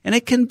hours, and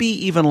it can be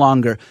even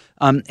longer,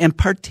 and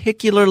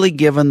particularly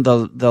given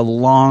the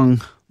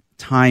long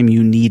time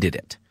you needed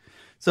it.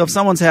 So if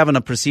someone's having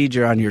a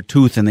procedure on your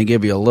tooth and they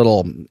give you a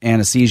little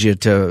anesthesia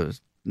to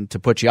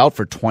put you out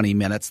for 20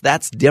 minutes,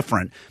 that's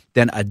different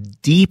than a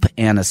deep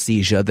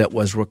anesthesia that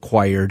was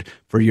required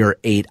for your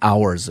 8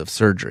 hours of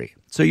surgery.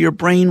 So your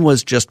brain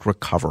was just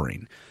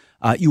recovering.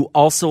 You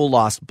also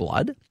lost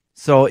blood.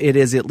 So it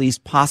is at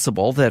least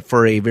possible that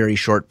for a very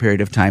short period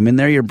of time in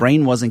there, your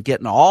brain wasn't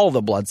getting all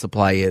the blood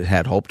supply it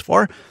had hoped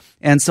for.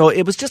 And so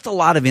it was just a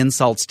lot of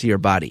insults to your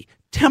body.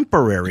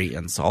 Temporary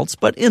insults,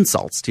 but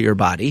insults to your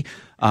body.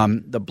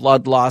 The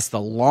blood loss,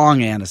 the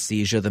long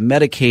anesthesia, the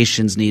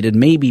medications needed,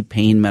 maybe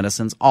pain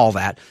medicines, all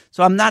that.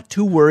 So I'm not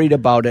too worried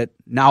about it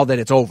now that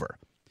it's over.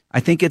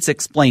 I think it's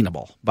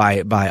explainable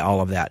by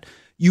all of that.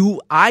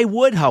 I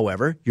would,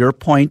 however, your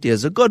point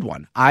is a good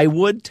one. I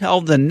would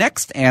tell the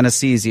next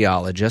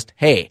anesthesiologist,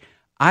 hey,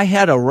 I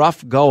had a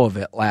rough go of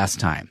it last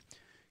time.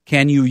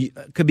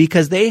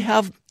 Because they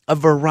have a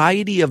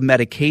variety of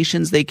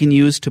medications they can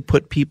use to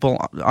put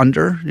people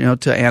under,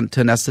 to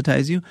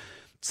anesthetize you.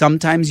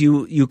 Sometimes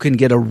you can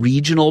get a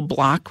regional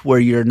block where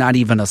you're not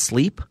even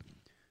asleep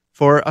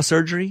for a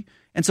surgery.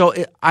 And so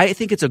I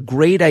think it's a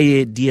great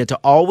idea to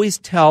always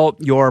tell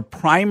your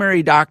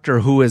primary doctor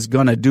who is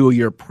going to do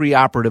your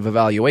preoperative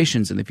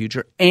evaluations in the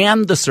future,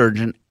 and the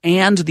surgeon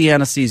and the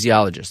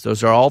anesthesiologist.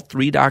 Those are all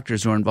three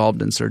doctors who are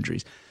involved in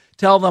surgeries.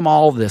 Tell them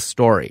all this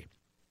story,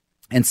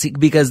 and see,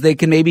 because they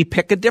can maybe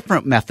pick a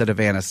different method of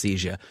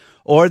anesthesia,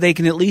 or they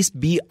can at least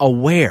be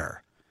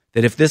aware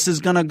that if this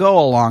is going to go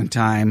a long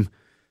time,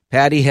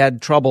 Patty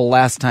had trouble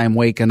last time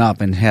waking up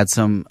and had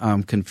some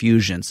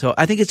confusion. So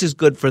I think it's just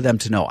good for them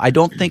to know. I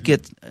don't think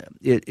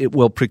it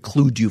will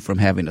preclude you from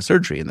having a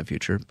surgery in the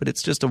future, but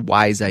it's just a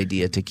wise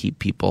idea to keep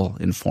people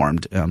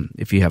informed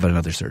if you have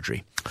another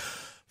surgery.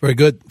 Very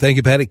good. Thank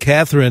you, Patty.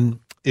 Catherine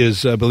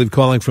is, I believe,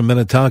 calling from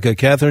Minnetonka.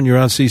 Catherine, you're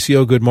on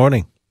CCO. Good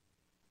morning.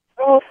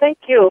 Oh, thank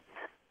you.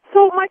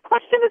 So my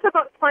question is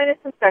about sinus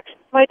infections.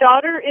 My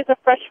daughter is a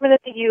freshman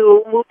at the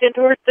U, moved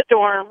into the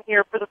dorm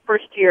here for the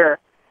first year.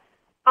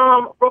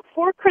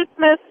 Before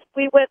Christmas,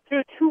 we went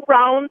through 2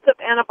 rounds of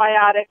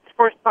antibiotics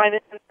for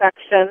sinus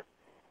infection.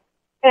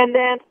 And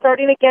then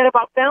starting again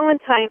about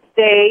Valentine's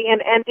Day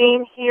and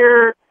ending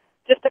here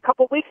just a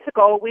couple weeks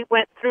ago, we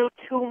went through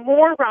 2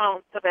 more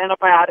rounds of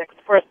antibiotics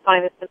for a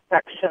sinus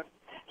infection.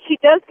 She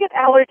does get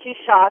allergy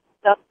shots,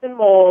 dust and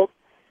mold.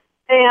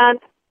 And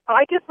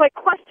I guess my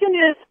question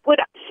is,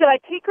 should I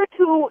take her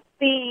to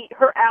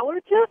her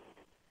allergist,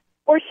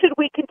 or should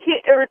we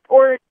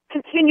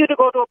continue to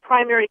go to a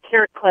primary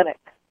care clinic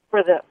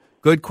for this?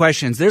 Good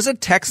questions. There's a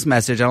text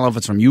message. I don't know if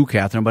it's from you,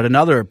 Catherine, but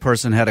another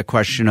person had a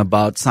question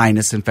about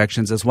sinus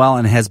infections as well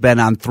and has been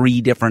on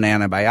 3 different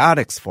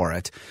antibiotics for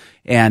it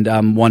and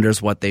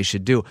wonders what they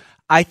should do.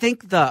 I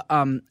think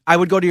I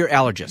would go to your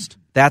allergist.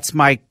 That's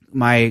my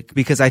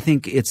because I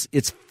think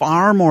it's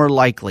far more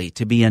likely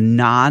to be a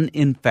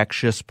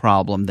non-infectious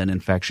problem than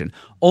infection.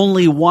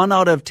 Only 1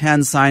 out of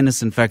 10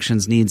 sinus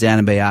infections needs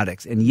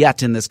antibiotics, and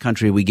yet in this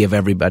country we give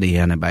everybody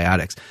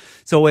antibiotics.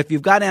 So if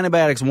you've got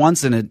antibiotics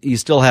once and you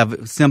still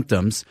have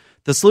symptoms,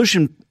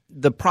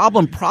 the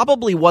problem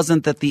probably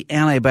wasn't that the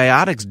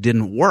antibiotics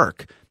didn't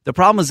work. The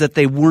problem is that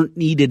they weren't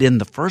needed in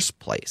the first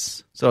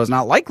place. So it's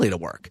not likely to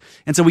work.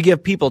 And so we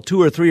give people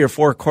 2 or 3 or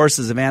 4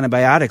 courses of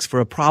antibiotics for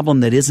a problem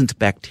that isn't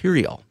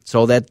bacterial.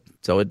 So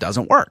it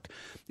doesn't work.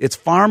 It's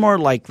far more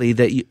likely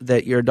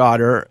that your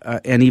daughter,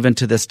 and even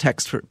to this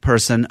text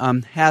person,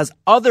 has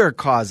other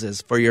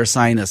causes for your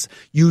sinus.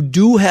 You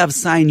do have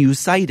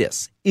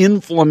sinusitis,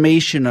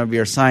 inflammation of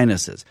your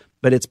sinuses,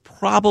 but it's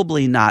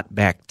probably not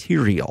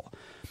bacterial.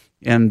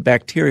 And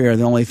bacteria are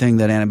the only thing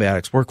that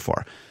antibiotics work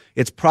for.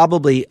 It's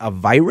probably a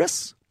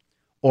virus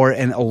or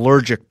an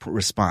allergic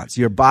response.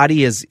 Your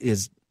body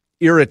is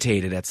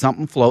irritated at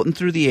something floating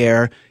through the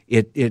air.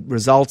 It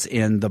results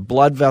in the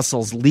blood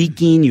vessels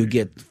leaking. You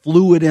get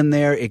fluid in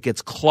there. It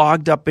gets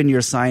clogged up in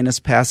your sinus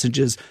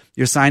passages.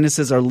 Your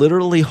sinuses are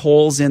literally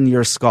holes in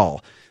your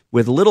skull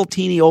with little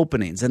teeny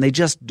openings, and they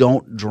just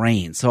don't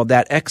drain. So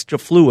that extra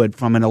fluid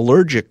from an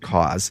allergic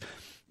cause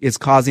is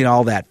causing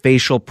all that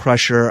facial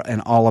pressure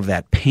and all of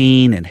that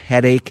pain and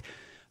headache.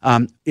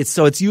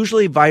 It's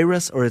usually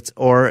virus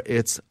or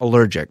it's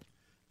allergic.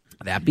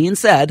 That being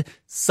said,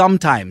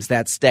 sometimes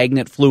that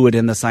stagnant fluid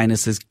in the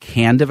sinuses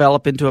can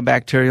develop into a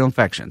bacterial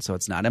infection, so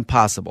it's not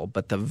impossible.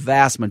 But the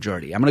vast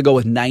majority, I'm going to go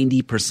with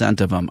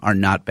 90% of them, are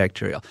not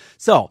bacterial.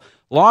 So,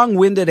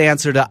 long-winded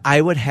answer to I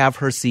would have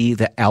her see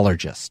the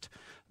allergist.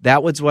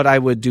 That was what I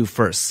would do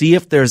first. See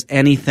if there's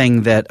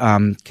anything that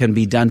can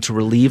be done to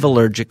relieve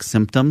allergic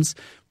symptoms,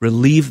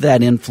 relieve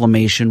that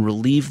inflammation,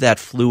 relieve that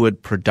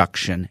fluid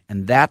production,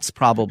 and that's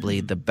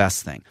probably the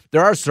best thing.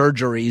 There are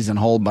surgeries and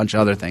a whole bunch of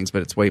other things,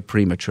 but it's way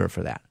premature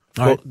for that.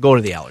 Go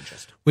to the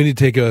allergist. We need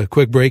to take a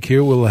quick break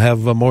here. We'll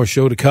have more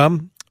show to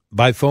come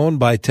by phone,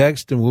 by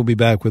text, and we'll be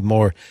back with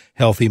more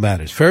Healthy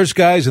Matters. Fair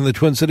skies in the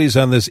Twin Cities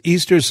on this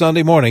Easter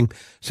Sunday morning.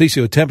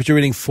 CCO temperature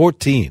reading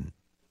 14.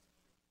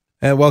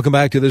 And welcome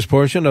back to this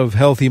portion of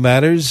Healthy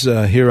Matters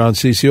here on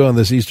CCO on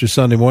this Easter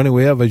Sunday morning.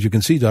 We have, as you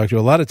can see, Doctor,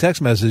 a lot of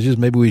text messages.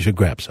 Maybe we should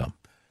grab some.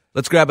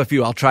 Let's grab a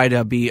few. I'll try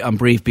to be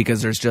brief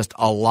because there's just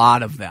a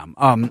lot of them.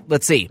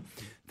 Let's see.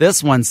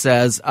 This one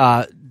says,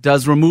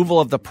 does removal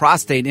of the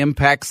prostate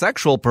impact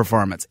sexual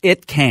performance?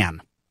 It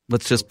can.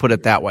 Let's just put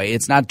it that way.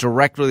 It's not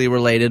directly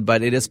related,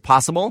 but it is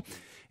possible.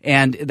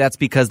 And that's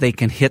because they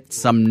can hit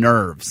some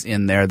nerves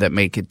in there that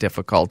make it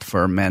difficult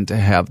for men to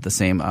have the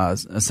same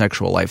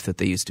sexual life that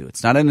they used to.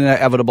 It's not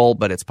inevitable,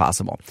 but it's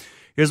possible.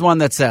 Here's one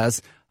that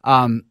says,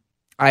 I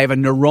have a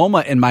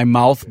neuroma in my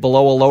mouth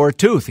below a lower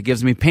tooth. It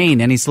gives me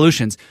pain. Any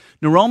solutions?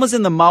 Neuromas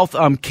in the mouth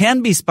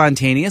can be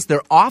spontaneous.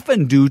 They're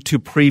often due to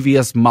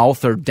previous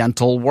mouth or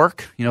dental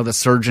work. You know, the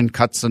surgeon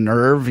cuts a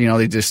nerve. You know,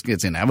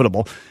 it's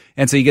inevitable.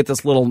 And so you get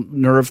this little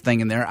nerve thing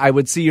in there. I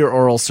would see your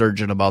oral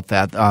surgeon about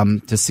that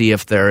to see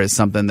if there is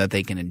something that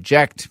they can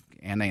inject,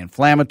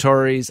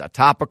 anti-inflammatories, a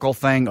topical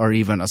thing, or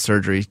even a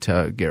surgery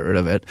to get rid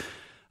of it.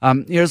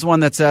 Here's one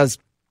that says,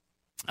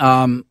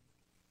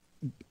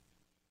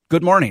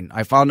 Good morning.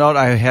 I found out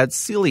I had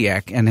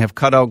celiac and have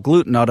cut out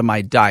gluten out of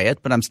my diet,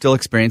 but I'm still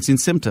experiencing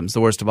symptoms.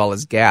 The worst of all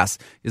is gas.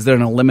 Is there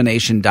an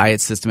elimination diet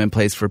system in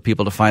place for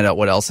people to find out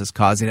what else is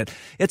causing it?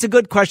 It's a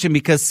good question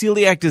because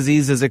celiac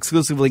disease is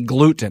exclusively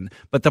gluten,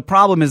 but the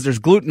problem is there's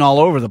gluten all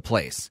over the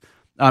place.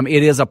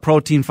 It is a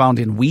protein found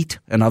in wheat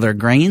and other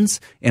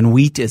grains, and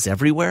wheat is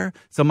everywhere.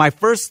 So my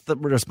first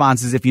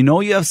response is if you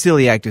know you have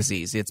celiac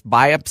disease, it's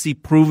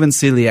biopsy-proven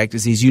celiac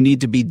disease, you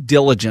need to be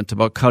diligent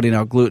about cutting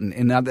out gluten.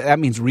 And that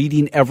means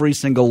reading every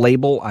single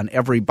label on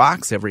every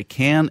box, every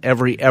can,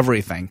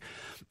 everything.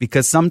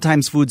 Because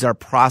sometimes foods are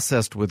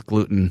processed with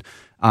gluten,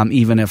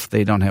 even if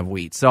they don't have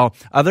wheat. So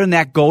other than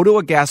that, go to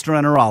a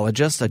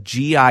gastroenterologist, a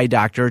GI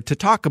doctor, to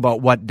talk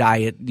about what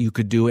diet you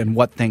could do and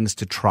what things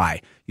to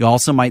try. You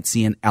also might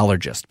see an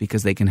allergist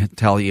because they can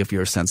tell you if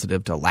you're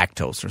sensitive to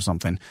lactose or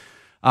something.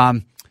 Do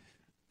I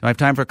have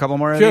time for a couple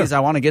more of these? I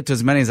want to get to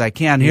as many as I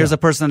can. Here's a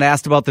person that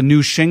asked about the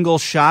new shingle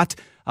shot.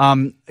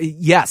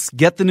 Yes,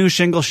 get the new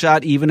shingle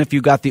shot even if you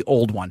got the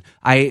old one.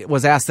 I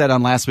was asked that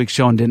on last week's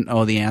show and didn't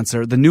know the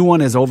answer. The new one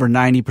is over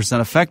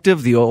 90%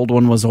 effective. The old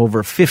one was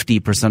over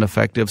 50%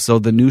 effective. So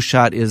the new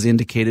shot is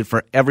indicated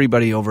for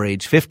everybody over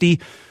age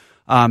 50.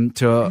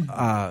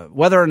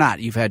 Whether or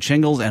not you've had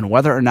shingles and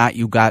whether or not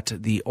you got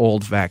the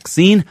old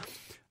vaccine.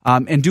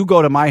 And do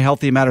go to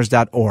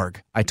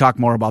myhealthymatters.org. I talk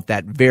more about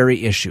that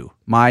very issue.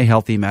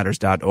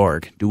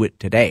 myhealthymatters.org. Do it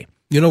today.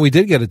 You know, we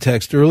did get a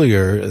text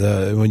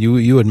earlier when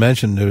you had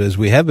mentioned, as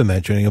we have been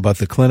mentioning, about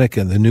the clinic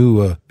and the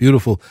new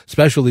beautiful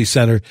specialty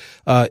center.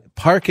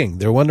 Parking.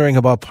 They're wondering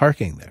about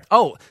parking there.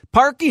 Oh,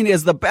 parking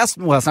is the best.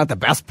 Well, it's not the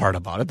best part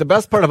about it. The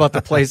best part about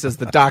the place is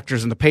the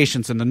doctors and the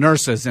patients and the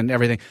nurses and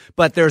everything.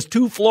 But there's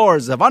 2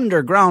 floors of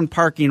underground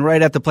parking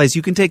right at the place.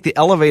 You can take the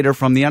elevator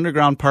from the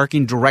underground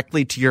parking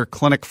directly to your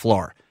clinic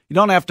floor. You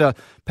don't have to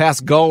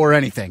pass go or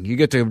anything. You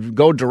get to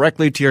go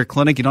directly to your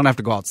clinic. You don't have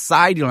to go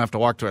outside. You don't have to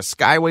walk to a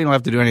skyway. You don't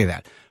have to do any of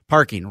that.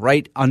 Parking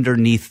right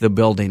underneath the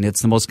building.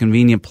 It's the most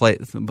convenient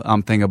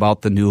thing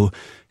about the new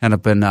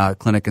Hennepin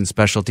Clinic and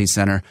Specialty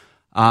Center.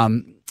 Let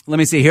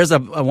me see. Here's a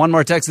one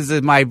more text. It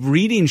says, my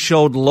reading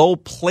showed low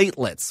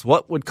platelets.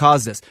 What would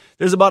cause this?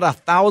 There's about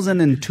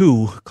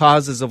 1,002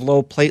 causes of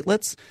low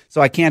platelets,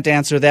 so I can't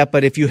answer that.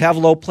 But if you have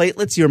low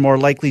platelets, you're more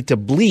likely to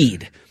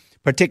bleed,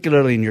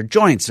 particularly in your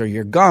joints or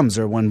your gums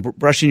or when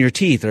brushing your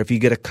teeth, or if you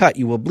get a cut,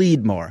 you will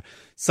bleed more.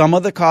 Some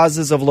of the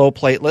causes of low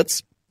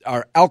platelets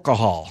are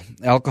alcohol.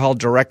 Alcohol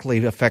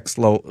directly affects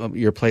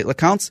your platelet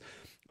counts.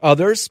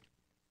 Others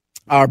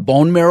are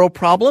bone marrow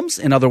problems,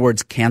 in other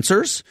words,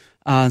 cancers.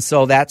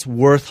 So that's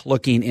worth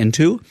looking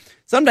into.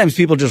 Sometimes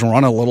people just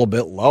run a little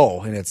bit low,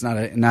 and it's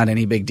not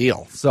any big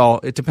deal. So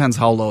it depends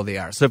how low they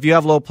are. So if you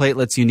have low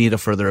platelets, you need a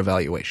further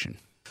evaluation.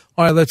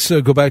 All right, let's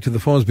go back to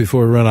the phones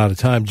before we run out of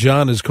time.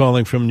 John is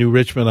calling from New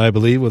Richmond, I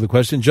believe, with a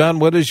question. John,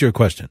 what is your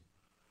question?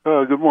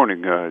 Good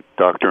morning,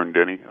 Doctor and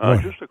Denny.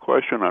 Just a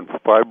question on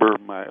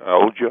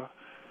fibromyalgia,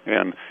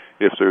 and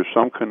if there's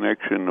some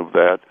connection of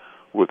that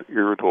with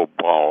irritable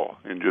bowel,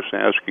 and just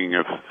asking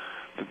if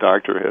the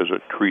doctor has a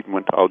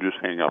treatment. I'll just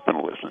hang up and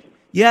listen.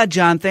 Yeah,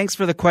 John, thanks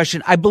for the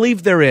question. I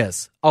believe there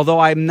is, although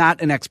I'm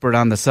not an expert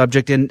on the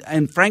subject.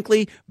 And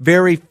frankly,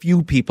 very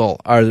few people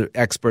are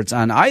experts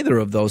on either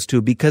of those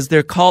two because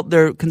they're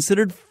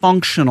considered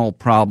functional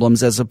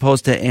problems as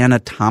opposed to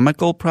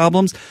anatomical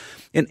problems.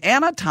 An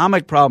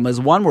anatomic problem is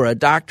one where a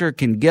doctor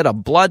can get a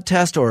blood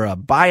test or a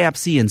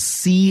biopsy and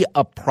see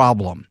a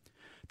problem.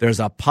 There's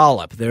a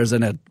polyp, there's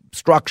an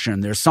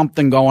obstruction, there's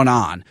something going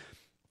on.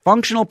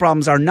 Functional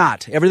problems are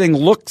not. Everything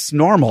looks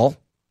normal,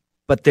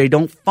 but they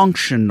don't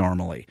function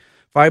normally.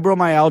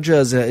 Fibromyalgia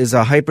is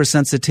a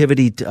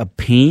hypersensitivity to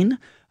pain,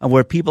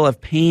 where people have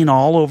pain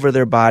all over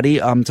their body.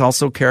 It's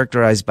also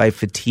characterized by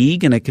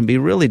fatigue, and it can be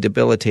really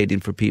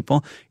debilitating for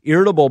people.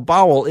 Irritable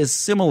bowel is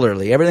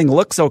similarly. Everything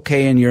looks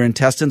okay in your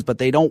intestines, but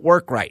they don't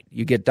work right.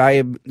 You get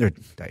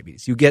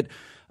diabetes. You get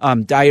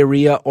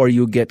diarrhea, or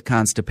you get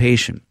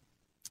constipation.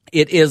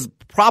 It is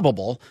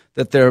probable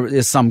that there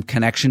is some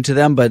connection to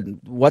them, but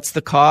what's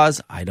the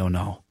cause? I don't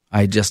know.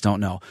 I just don't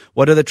know.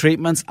 What are the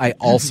treatments? I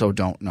also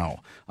don't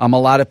know. A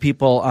lot of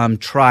people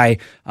try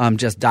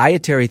just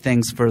dietary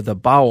things for the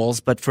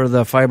bowels, but for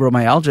the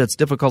fibromyalgia, it's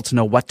difficult to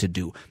know what to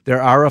do.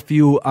 There are a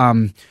few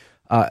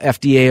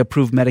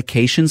FDA-approved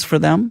medications for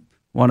them.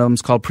 One of them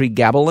is called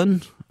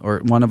pregabalin,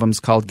 or one of them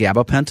is called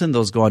gabapentin.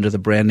 Those go under the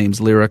brand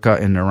names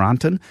Lyrica and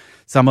Neurontin.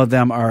 Some of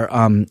them are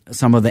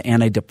some of the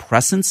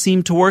antidepressants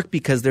seem to work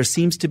because there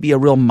seems to be a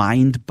real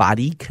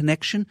mind-body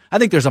connection. I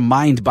think there's a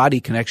mind-body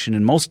connection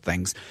in most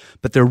things,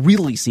 but there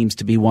really seems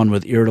to be one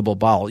with irritable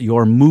bowel.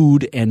 Your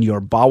mood and your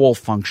bowel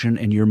function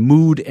and your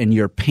mood and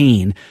your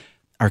pain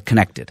are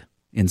connected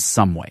in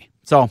some way.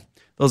 So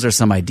those are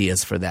some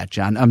ideas for that,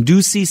 John.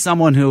 Do see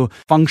someone who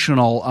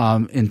functional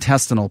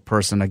intestinal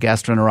person, a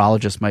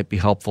gastroenterologist might be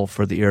helpful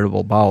for the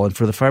irritable bowel. And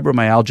for the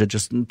fibromyalgia,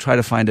 just try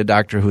to find a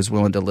doctor who's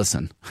willing to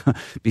listen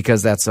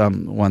because that's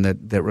one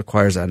that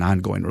requires an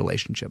ongoing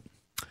relationship.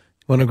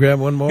 Want to grab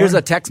one more? Here's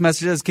a text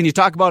message that says, can you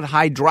talk about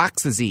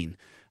hydroxyzine?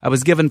 I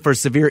was given for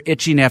severe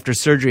itching after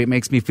surgery. It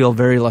makes me feel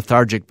very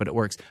lethargic, but it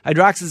works.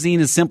 Hydroxyzine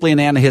is simply an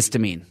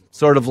antihistamine,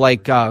 sort of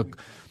like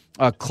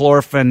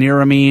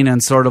chlorpheniramine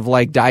and sort of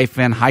like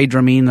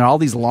diphenhydramine. There are all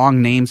these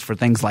long names for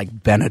things like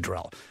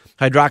Benadryl.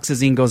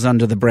 Hydroxyzine goes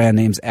under the brand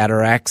names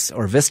Atarax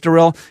or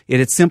Vistaril.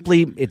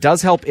 It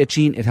does help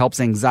itching, it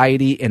helps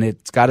anxiety, and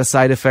it's got a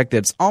side effect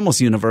that's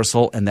almost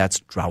universal, and that's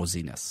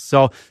drowsiness.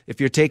 So if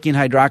you're taking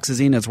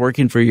hydroxyzine, it's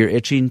working for your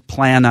itching,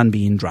 plan on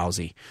being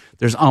drowsy.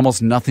 There's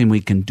almost nothing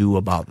we can do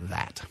about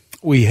that.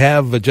 We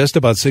have just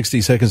about 60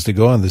 seconds to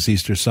go on this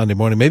Easter Sunday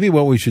morning. Maybe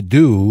what we should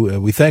do,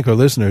 we thank our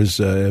listeners,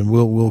 and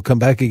we'll come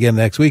back again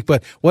next week.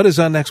 But what is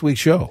on next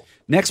week's show?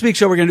 Next week's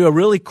show, we're going to do a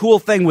really cool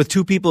thing with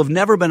two people who've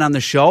never been on the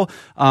show.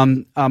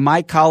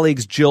 My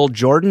colleagues, Jill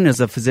Jordan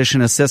is a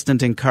physician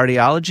assistant in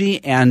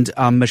cardiology, and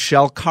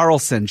Michelle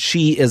Carlson,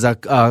 she is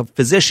a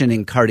physician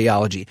in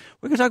cardiology.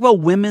 We're going to talk about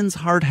women's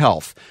heart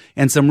health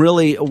and some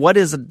really what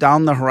is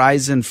down the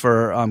horizon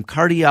for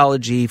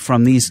cardiology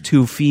from these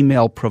two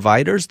female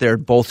providers. They're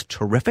both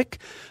terrific.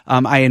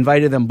 I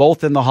invited them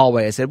both in the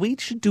hallway. I said, we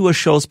should do a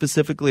show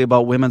specifically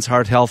about women's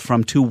heart health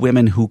from two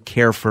women who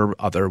care for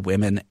other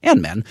women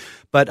and men.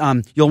 But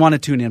you'll want to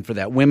tune in for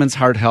that. Women's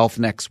Heart Health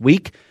next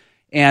week.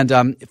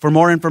 And for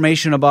more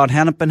information about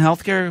Hennepin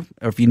Healthcare,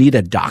 or if you need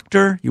a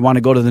doctor, you want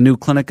to go to the new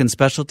Clinic and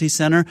Specialty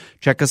Center,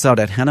 check us out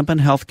at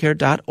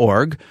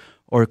hennepinhealthcare.org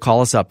or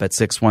call us up at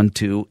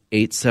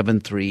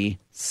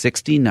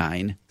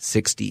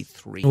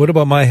 612-873-6963. What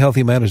about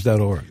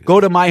myhealthymatters.org? Go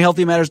to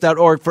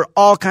myhealthymatters.org for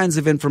all kinds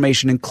of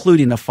information,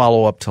 including a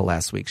follow-up to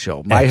last week's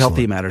show.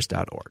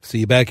 myhealthymatters.org. See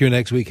you back here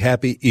next week.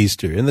 Happy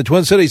Easter. In the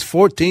Twin Cities,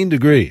 14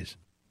 degrees.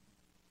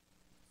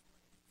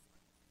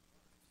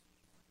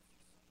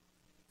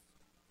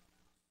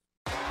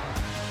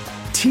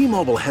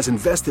 T-Mobile has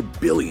invested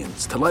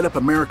billions to light up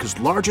America's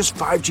largest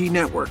 5G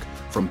network,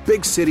 from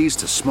big cities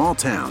to small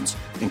towns,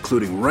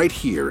 including right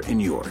here in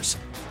yours.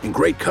 And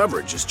great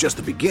coverage is just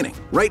the beginning.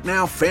 Right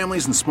now,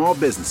 families and small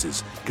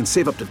businesses can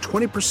save up to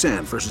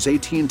 20% versus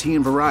AT&T and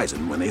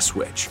Verizon when they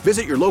switch.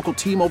 Visit your local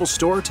T-Mobile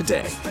store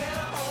today.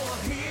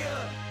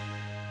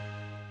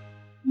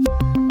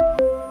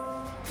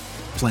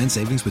 Plan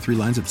savings with 3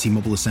 lines of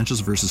T-Mobile Essentials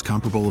versus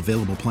comparable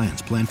available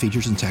plans. Plan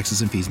features and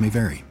taxes and fees may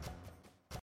vary.